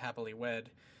happily wed.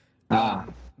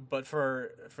 But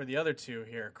for the other two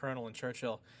here, Colonel and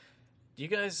Churchill,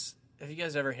 have you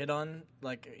guys ever hit on,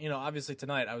 like, you know, obviously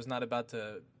tonight I was not about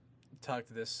to talk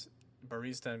to this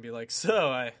barista and be like, so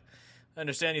I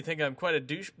understand you think I'm quite a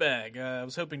douchebag. I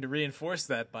was hoping to reinforce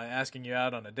that by asking you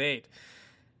out on a date.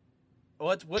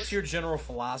 What's your general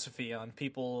philosophy on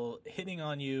people hitting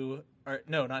on you, or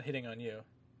no, not hitting on you.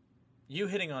 You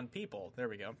hitting on people, there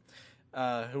we go,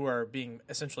 who are being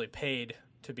essentially paid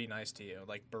to be nice to you,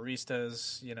 like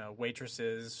baristas, you know,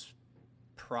 waitresses,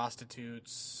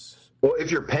 prostitutes. Well, if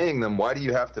you're paying them, why do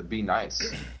you have to be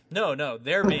nice? No,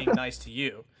 they're being nice to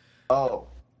you. Oh.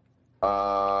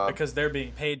 Because they're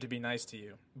being paid to be nice to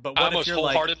you. But I what if almost you're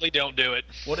wholeheartedly like, don't do it.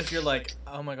 what if you're like,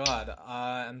 oh my god,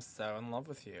 I'm so in love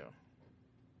with you?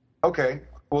 Okay.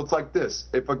 Well, it's like this.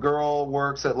 If a girl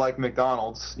works at, like,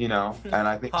 McDonald's, you know, and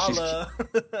I think Holla.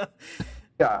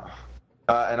 yeah,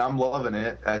 and I'm loving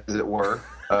it, as it were,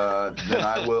 then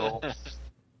I will.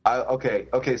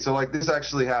 Okay. So, like, this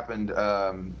actually happened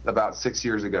about 6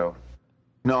 years ago.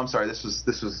 No, I'm sorry. This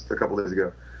was a couple days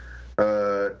ago.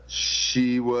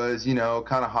 She was, you know,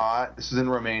 kind of hot. This was in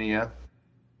Romania.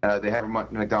 They have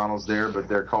McDonald's there, but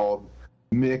they're called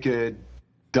McDonald's.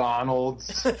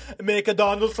 Make a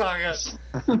Donald saga.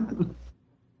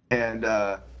 And,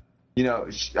 you know,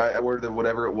 I ordered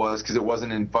whatever it was because it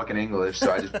wasn't in fucking English,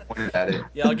 so I just pointed at it.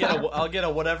 Yeah, I'll get a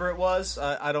whatever it was.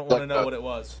 I don't want to know what it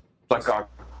was. Like a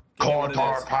Give me what it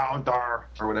quarter is. pounder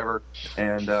or whatever.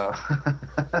 And,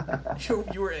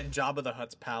 You were in Jabba the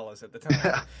Hutt's palace at the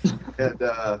time.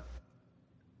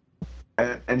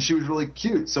 and she was really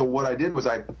cute. So what I did was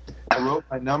I wrote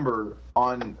my number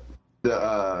on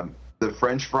the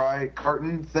French fry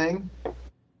carton thing,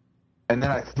 and then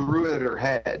I threw it at her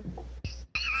head.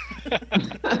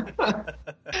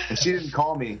 And she didn't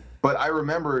call me, but I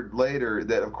remembered later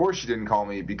that of course she didn't call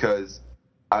me because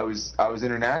I was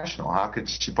international. How could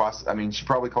she possibly? I mean, she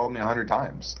probably called me 100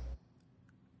 times.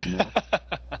 You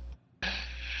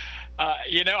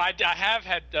know, I have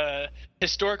had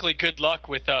historically good luck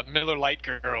with Miller Lite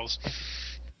girls.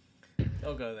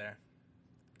 Don't go there.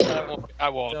 I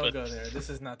won't. Don't But go there. This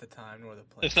is not the time nor the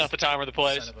place. it's not the time or the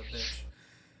place. Son of a bitch.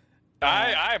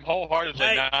 I am wholeheartedly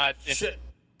Hey, not shit.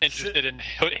 interested in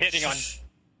hitting on.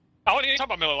 I wasn't even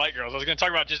talking about Miller Lite girls. I was going to talk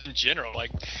about just in general.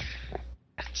 Like,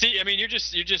 see, I mean, you're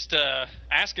just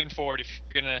asking for it if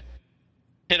you're going to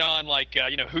hit on, like,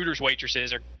 you know, Hooters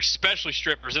waitresses or especially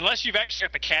strippers. Unless you've actually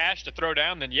got the cash to throw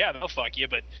down, then yeah, they'll fuck you.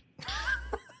 But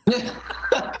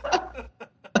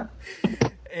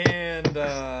And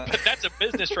that's a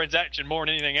business transaction more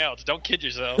than anything else. Don't kid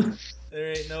yourself. there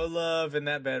ain't no love in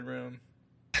that bedroom.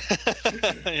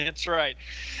 That's right.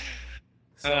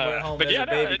 Somewhere at home but there's yeah, a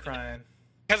baby no, crying.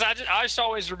 Because I just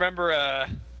always remember,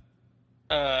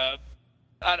 I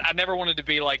never wanted to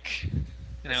be like,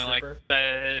 you know, like Stripper?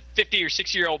 a 50 or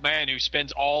 60-year-old man who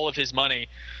spends all of his money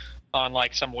on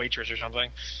like some waitress or something.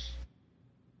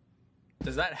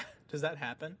 Does that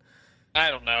happen? I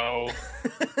don't know.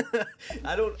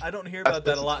 I don't hear about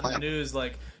that a lot in the news.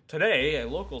 Like today, a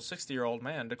local 60-year-old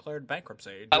man declared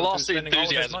bankruptcy. I lost the spending all of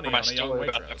his enthusiasm money for my on a young story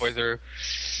about waitress. halfway through.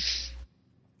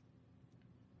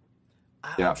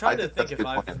 I'm trying to I think think that's a good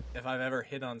plan. if I've ever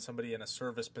hit on somebody in a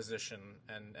service position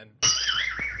and. And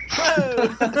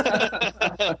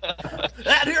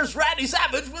here's Randy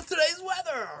Savage with today's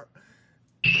weather.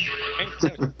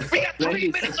 We got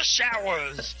 3 minutes of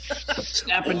showers.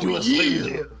 Snap into a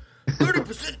sleep.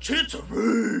 30% chance of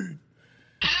rain.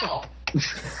 Ow.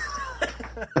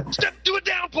 Step to a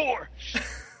downpour.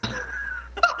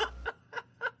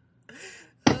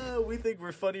 We think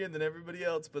we're funnier than everybody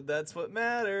else, but that's what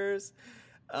matters.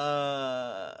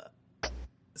 Something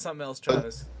else,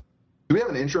 Travis. Do we have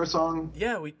an intro song?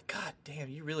 Yeah, God damn,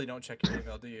 you really don't check your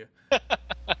email, do you?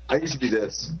 I used to be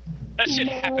this. That shit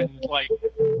happened like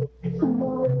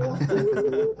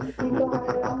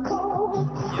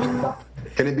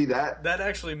Can it be that? That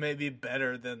actually may be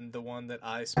better than the one that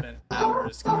I spent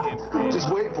hours hand creating. Just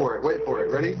wait for it. Wait for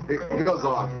it. Ready? It goes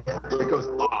off. It goes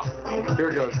off. Here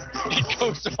it goes. it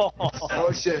goes on.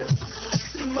 Oh shit.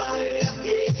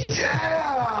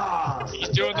 Yeah! He's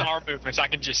doing the arm movements. I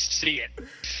can just see it.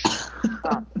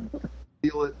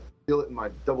 Feel it in my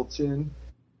double chin.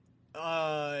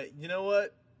 You know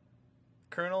what,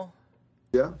 Colonel?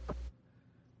 Yeah.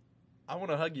 I want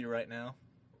to hug you right now.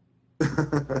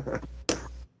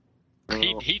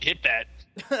 He'd hit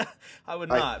that. I would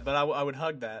not, but I would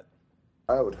hug that.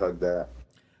 I would hug that.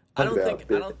 I Hug don't that, think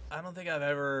bitch. I don't think I've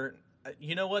ever.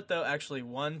 You know what though? Actually,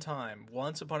 once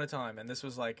upon a time, and this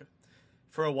was like,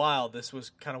 for a while, this was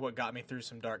kind of what got me through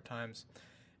some dark times.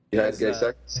 You had is, gay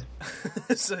sex?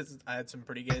 So I had some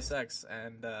pretty gay sex,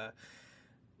 and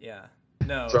yeah,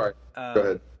 no. Sorry. Go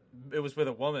ahead. It was with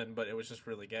a woman, but it was just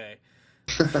really gay.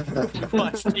 We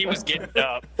watched. He was getting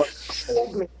up.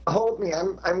 Hold me.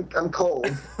 I'm cold.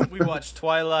 We watched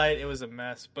Twilight. It was a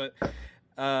mess, but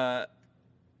no.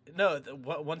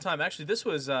 One time, actually, this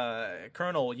was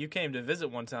Colonel. You came to visit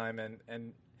one time,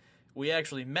 and we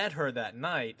actually met her that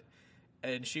night,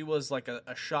 and she was like a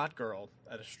shot girl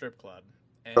at a strip club.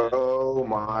 And, Oh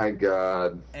my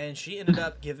god. and she ended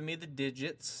up giving me the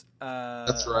digits.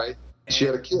 That's right. She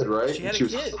had a kid, right? She had a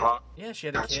was kid. hot. Yeah, she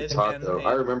had a God, she kid. was hot, and, though. and-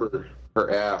 I remember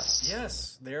her ass.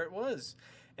 Yes, there it was.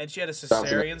 And she had a Bouncing up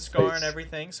cesarean his scar face. and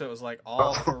everything, so it was like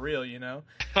all Oh. for real, you know?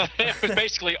 It was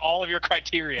basically all of your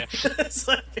criteria. It's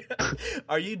like,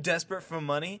 are you desperate for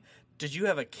money? Did you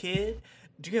have a kid?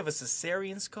 Do you have a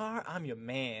cesarean scar? I'm your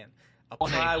man.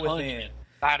 Apply 1-800 within.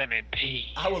 Vitamin P.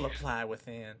 I will apply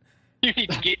within. You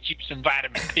need to get you some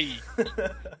vitamin P.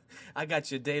 I got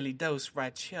your daily dose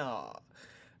right here.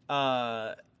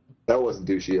 That wasn't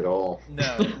douchey at all.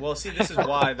 No. Well, see, this is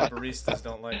why the baristas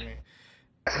don't like me.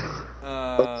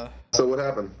 So what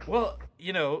happened? Well,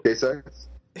 you know, Gay sex?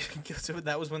 so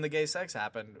that was when the gay sex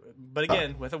happened. But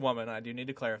again, with a woman, I do need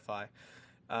to clarify.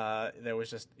 There was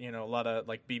just, you know, a lot of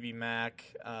like BB Mac.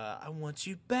 I want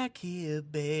you back here,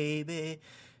 baby.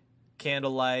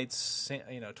 Candlelights,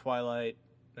 you know, Twilight.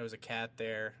 There was a cat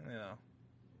there, you know.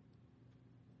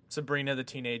 Sabrina the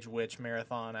Teenage Witch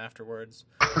marathon afterwards.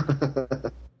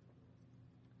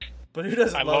 But who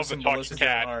doesn't I love love some the talking Melissa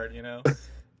cat. Joan Hart, you know?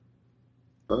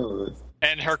 Oh,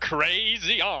 And her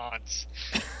crazy aunts.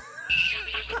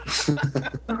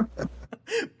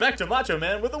 Back to Macho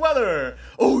Man with the weather.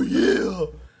 Oh yeah.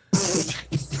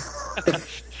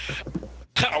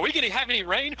 Are we going to have any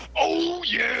rain? Oh,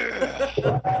 yeah! Is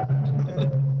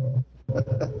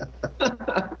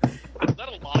that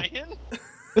a lion?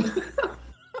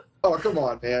 oh, come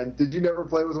on, man. Did you never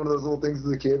play with one of those little things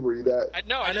as a kid? Were you that? I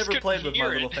know. I just never couldn't played with my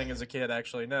hear little it. thing as a kid,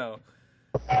 actually, no.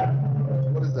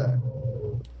 What is that?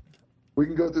 We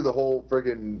can go through the whole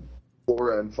friggin'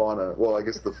 flora and fauna. Well, I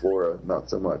guess the flora, not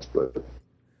so much, but.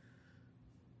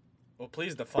 Well,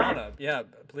 please, the fauna. Yeah,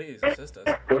 please, assist us.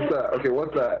 What's that? Okay,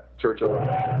 what's that, Churchill?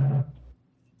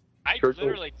 I Churchill?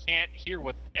 literally can't hear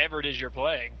whatever it is you're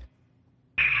playing.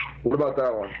 What about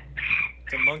that one?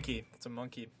 It's a monkey. It's a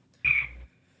monkey.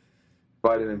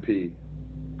 Vitamin P.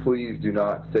 Please do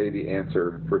not say the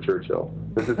answer for Churchill.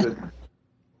 This is it.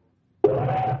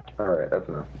 All right, that's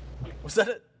enough. Was that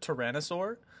a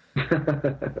tyrannosaur?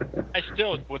 I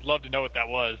still would love to know what that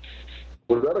was.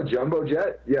 Was that a jumbo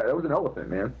jet? Yeah, that was an elephant,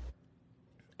 man.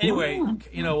 Anyway,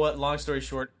 you know what? Long story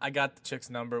short, I got the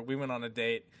chick's number. We went on a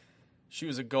date. She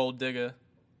was a gold digger,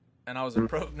 and I was a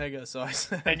broke nigga, so I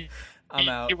said, And I'm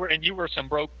out. You were some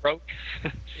broke.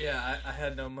 Yeah, I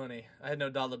had no money. I had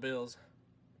no dollar bills.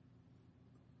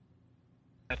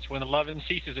 That's when the loving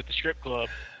ceases at the strip club.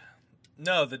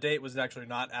 No, the date was actually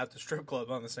not at the strip club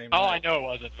on the same Oh, night. I know it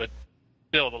wasn't, but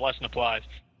still, the lesson applies.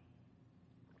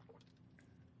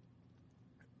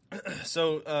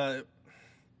 So,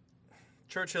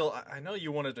 Churchill, I know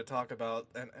you wanted to talk about,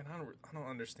 and I don't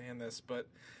understand this, but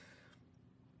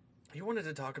you wanted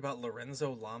to talk about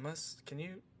Lorenzo Lamas. Can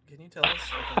you tell us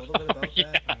like, a little bit about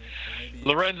Yeah. that? And maybe...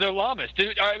 Lorenzo Lamas.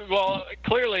 Dude, well,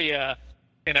 clearly,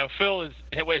 Phil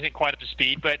isn't quite up to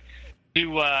speed, but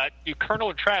do Colonel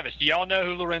or Travis, do y'all know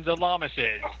who Lorenzo Lamas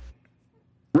is?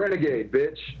 Renegade,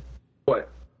 bitch. What?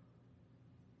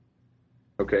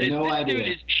 Okay. No This idea. dude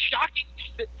is shocking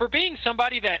for being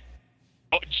somebody that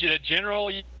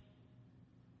general.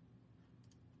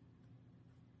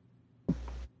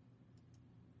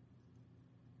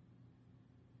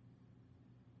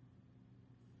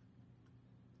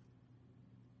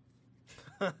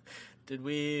 Did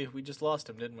we just lost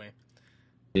him, didn't we?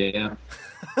 Yeah.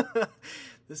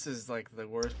 This is like the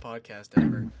worst podcast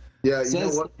ever. Yeah, you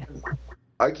Says- know what?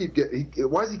 I keep getting.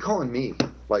 Why is he calling me?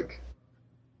 Like,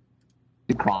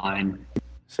 Decline.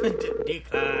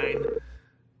 Decline.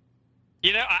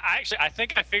 I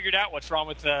think I figured out what's wrong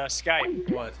with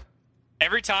Skype. What?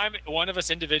 Every time one of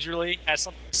us individually has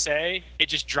something to say, it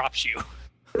just drops you.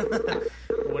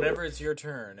 Whenever it's your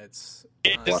turn, it's.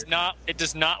 It does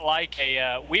not like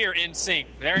a. We are in sync.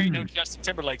 There ain't no Justin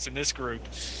Timberlakes in this group.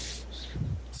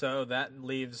 So that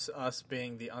leaves us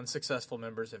being the unsuccessful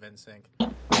members of NSYNC.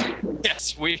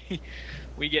 Yes, we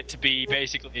get to be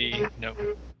basically no.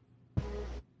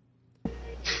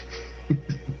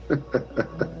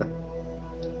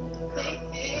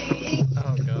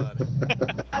 Oh God.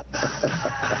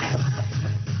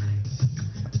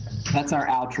 That's our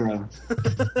outro.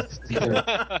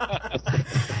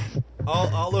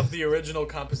 All of the original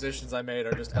compositions I made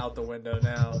are just out the window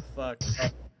now. Fuck.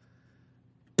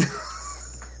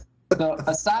 So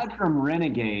aside from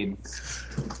Renegade,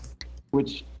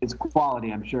 which is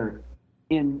quality, I'm sure,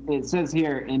 it says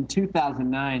here in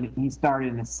 2009 he starred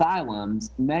in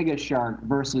Asylum's Mega Shark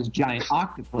versus Giant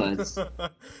Octopus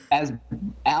as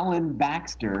Alan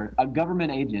Baxter, a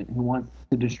government agent who wants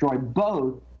to destroy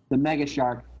both the Mega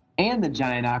Shark and the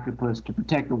Giant Octopus to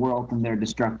protect the world from their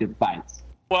destructive fights.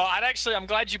 Well, I'm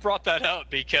glad you brought that up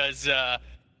because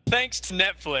thanks to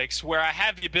Netflix, where I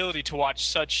have the ability to watch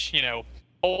such,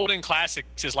 olden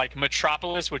classics as like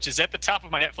Metropolis, which is at the top of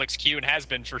my Netflix queue and has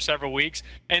been for several weeks.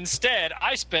 Instead,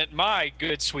 I spent my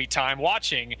good sweet time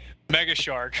watching Mega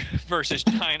Shark versus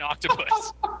Giant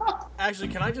Octopus. Actually,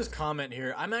 can I just comment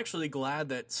here? I'm actually glad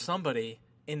that somebody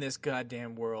in this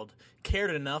goddamn world cared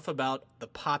enough about the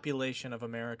population of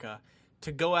America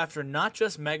to go after not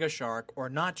just Mega Shark or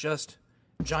not just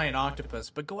Giant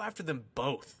Octopus, but go after them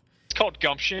both. It's called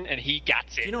Gumption, and he got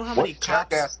it. Do you know how many What cops?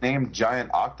 jackass named Giant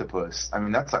Octopus? I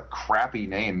mean, that's a crappy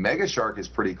name. Mega Shark is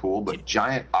pretty cool, but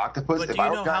Giant Octopus? But If do I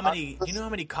you were know Giant how many? Octopus- Do you know how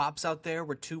many cops out there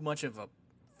were too much of a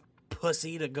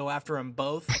pussy to go after them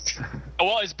both?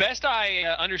 Well, as best I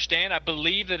understand, I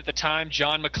believe that at the time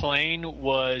John McClane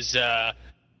was out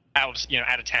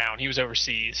of town. He was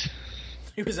overseas.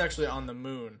 He was actually on the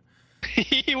moon.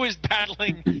 He was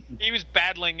battling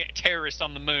terrorists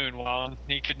on the moon while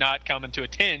he could not come and to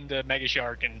attend Mega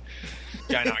Shark and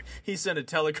Giant Octopus. He sent a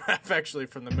telegraph actually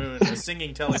from the moon, a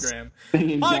singing telegram.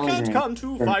 Singing I can't telegram. come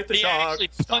to fight the He shark. actually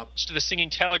Stop. punched the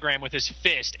singing telegram with his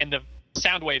fist, and the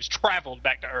sound waves traveled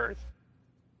back to Earth.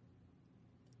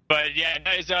 But yeah,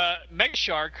 it's Mega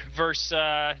Shark versus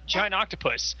Giant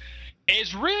Octopus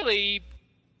is really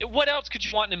what else could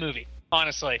you want in a movie?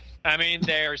 Honestly, I mean,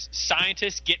 there's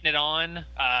scientists getting it on,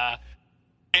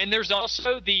 and there's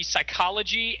also the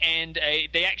psychology, and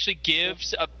they actually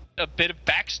gives a bit of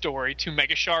backstory to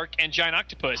Mega Shark and Giant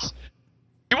Octopus.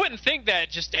 You wouldn't think that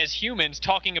just as humans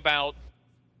talking about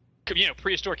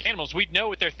prehistoric animals, we'd know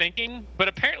what they're thinking, but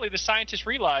apparently the scientists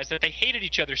realized that they hated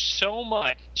each other so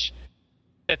much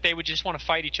that they would just want to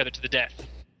fight each other to the death.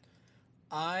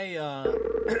 I'm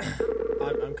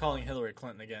calling Hillary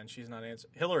Clinton again. She's not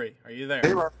answering. Hillary, are you there?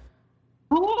 They were-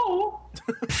 Hello?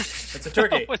 It's a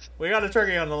turkey. We got a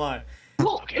turkey on the line.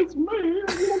 It's me.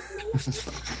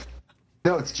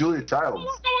 No, it's Julia Childs.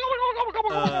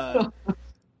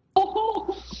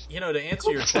 To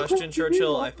answer your question,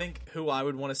 Churchill, I think who I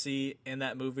would want to see in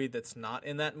that movie that's not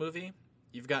in that movie,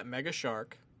 you've got Mega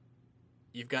Shark,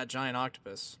 you've got Giant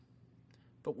Octopus,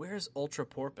 but where's Ultra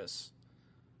Porpoise?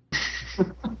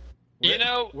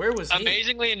 Where was he?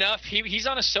 Amazingly enough, he's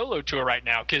on a solo tour right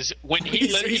now because when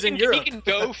He's in Europe. he can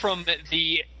go from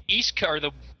the east or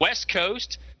the west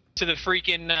coast to the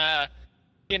freaking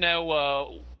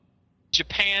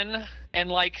Japan and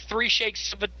like 3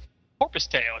 shakes of a porpoise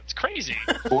tail. It's crazy.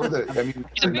 Or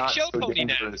he's a big show pony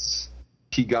now.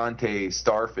 gigante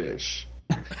starfish.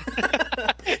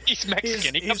 He's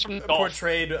Mexican. He comes from the Gulf.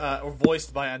 portrayed or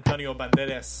voiced by Antonio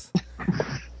Banderas.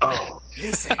 Oh,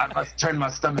 I must turn my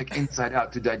stomach inside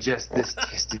out to digest this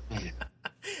tasty meal.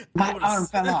 My arm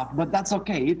fell off, but that's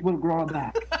okay. It will grow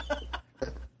back.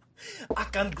 I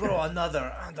can grow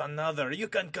another and another. You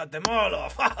can cut them all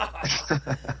off.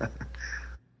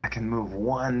 I can move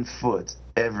 1 foot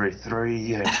every 3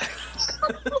 years.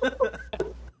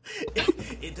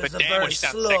 It But is a damn, very he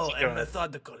sounds slow sexy, and don't it?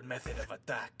 methodical method of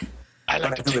attack. I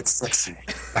like But I to do do it sexy,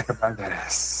 like a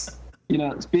badass. You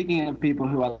know, speaking of people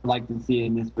who I'd like to see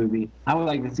in this movie, I would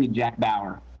like to see Jack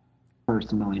Bauer,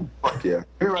 personally. Fuck yeah.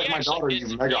 You're like He my actually, daughter,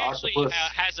 is- you mega he actually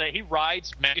octopus. he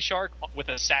rides Mega Shark with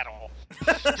a saddle.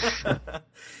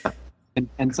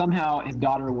 And somehow his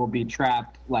daughter will be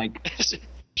trapped, like,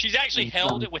 She's actually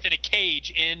held within a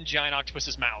cage in Giant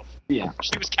Octopus's mouth. yeah.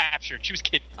 She was captured. She was I was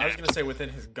kidnapped. going to say within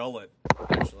his gullet,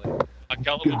 actually. A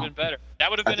gullet would have been better. That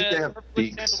would have I been think they a have perfectly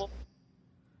beaks. acceptable.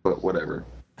 But whatever.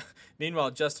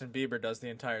 Meanwhile, Justin Bieber does the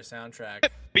entire soundtrack.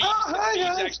 Beast, hi, Beast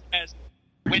guys. actually has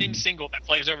winning single that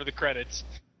plays over the credits.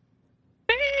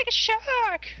 Big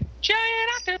shark, giant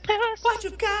octopus. Why you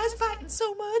guys fighting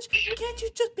so much? Can't you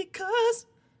just because?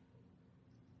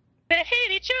 They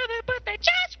hate each other, but they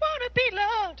just want to be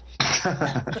loved.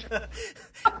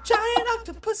 Giant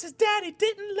Octopus's daddy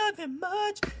didn't love him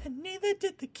much, and neither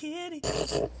did the kitty.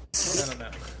 I don't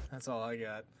know. That's all I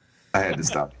got. I had to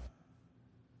stop.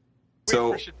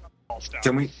 So We should all stop.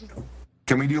 can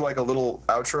we do like a little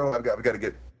outro? We got to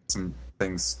get some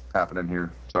things happening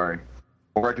here. Sorry,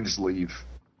 or I can just leave.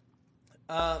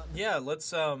 Yeah,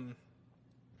 let's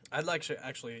I'd like to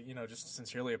actually, just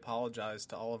sincerely apologize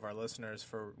to all of our listeners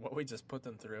for what we just put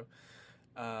them through.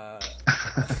 There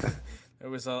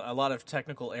was a lot of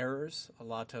technical errors, a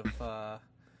lot of a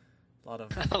lot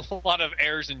of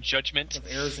errors in judgment.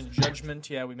 errors in judgment.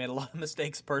 Yeah, we made a lot of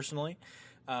mistakes personally.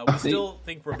 We still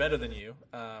think we're better than you.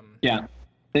 Yeah.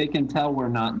 They can tell we're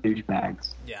not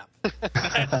douchebags. Yeah.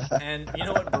 And you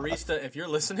know what, Barista, if you're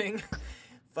listening,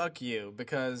 fuck you,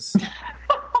 because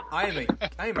I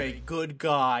am a good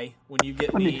guy when you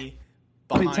get me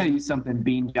Let behind. me tell you something,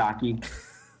 Bean Jockey.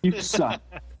 You suck.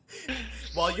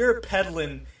 While you're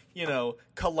peddling,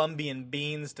 Colombian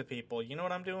beans to people, you know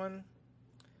what I'm doing?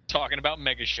 Talking about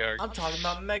Mega Shark. I'm talking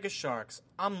about mega sharks.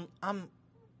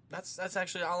 That's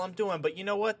actually all I'm doing. But you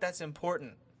know what? That's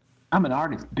important. I'm an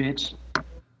artist, bitch.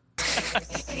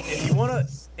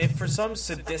 If for some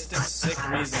sadistic, sick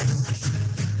reason,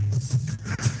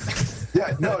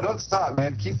 Yeah, no, don't stop,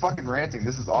 man. Keep fucking ranting.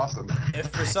 This is awesome. if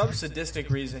for some sadistic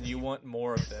reason you want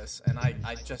more of this, and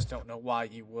I just don't know why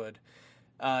you would,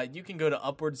 you can go to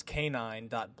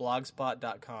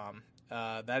upwardscanine.blogspot.com.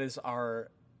 That is our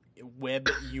web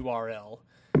URL.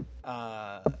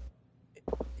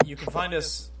 You can find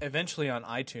us eventually on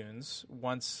iTunes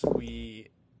once we're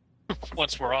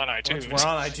on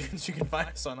iTunes, you can find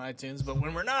us on iTunes, but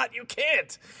when we're not, you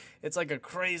can't. It's like a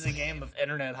crazy game of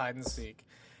internet hide and seek.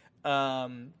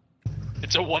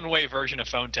 It's a one-way version of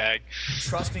phone tag.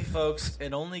 Trust me, folks,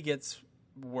 it only gets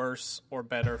worse or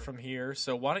better from here,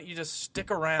 so why don't you just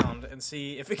stick around and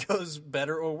see if it goes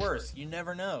better or worse. You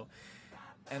never know.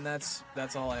 And that's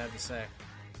all I have to say.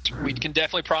 We can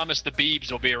definitely promise the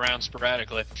Beebs will be around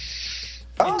sporadically.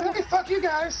 Oh, hey, fuck you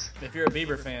guys. If you're a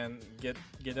Bieber fan, get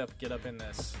up in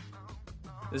this.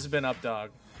 This has been Up Dog.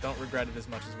 Don't regret it as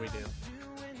much as we do.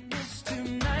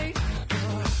 Tonight,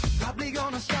 you're probably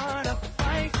gonna start a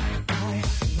fight.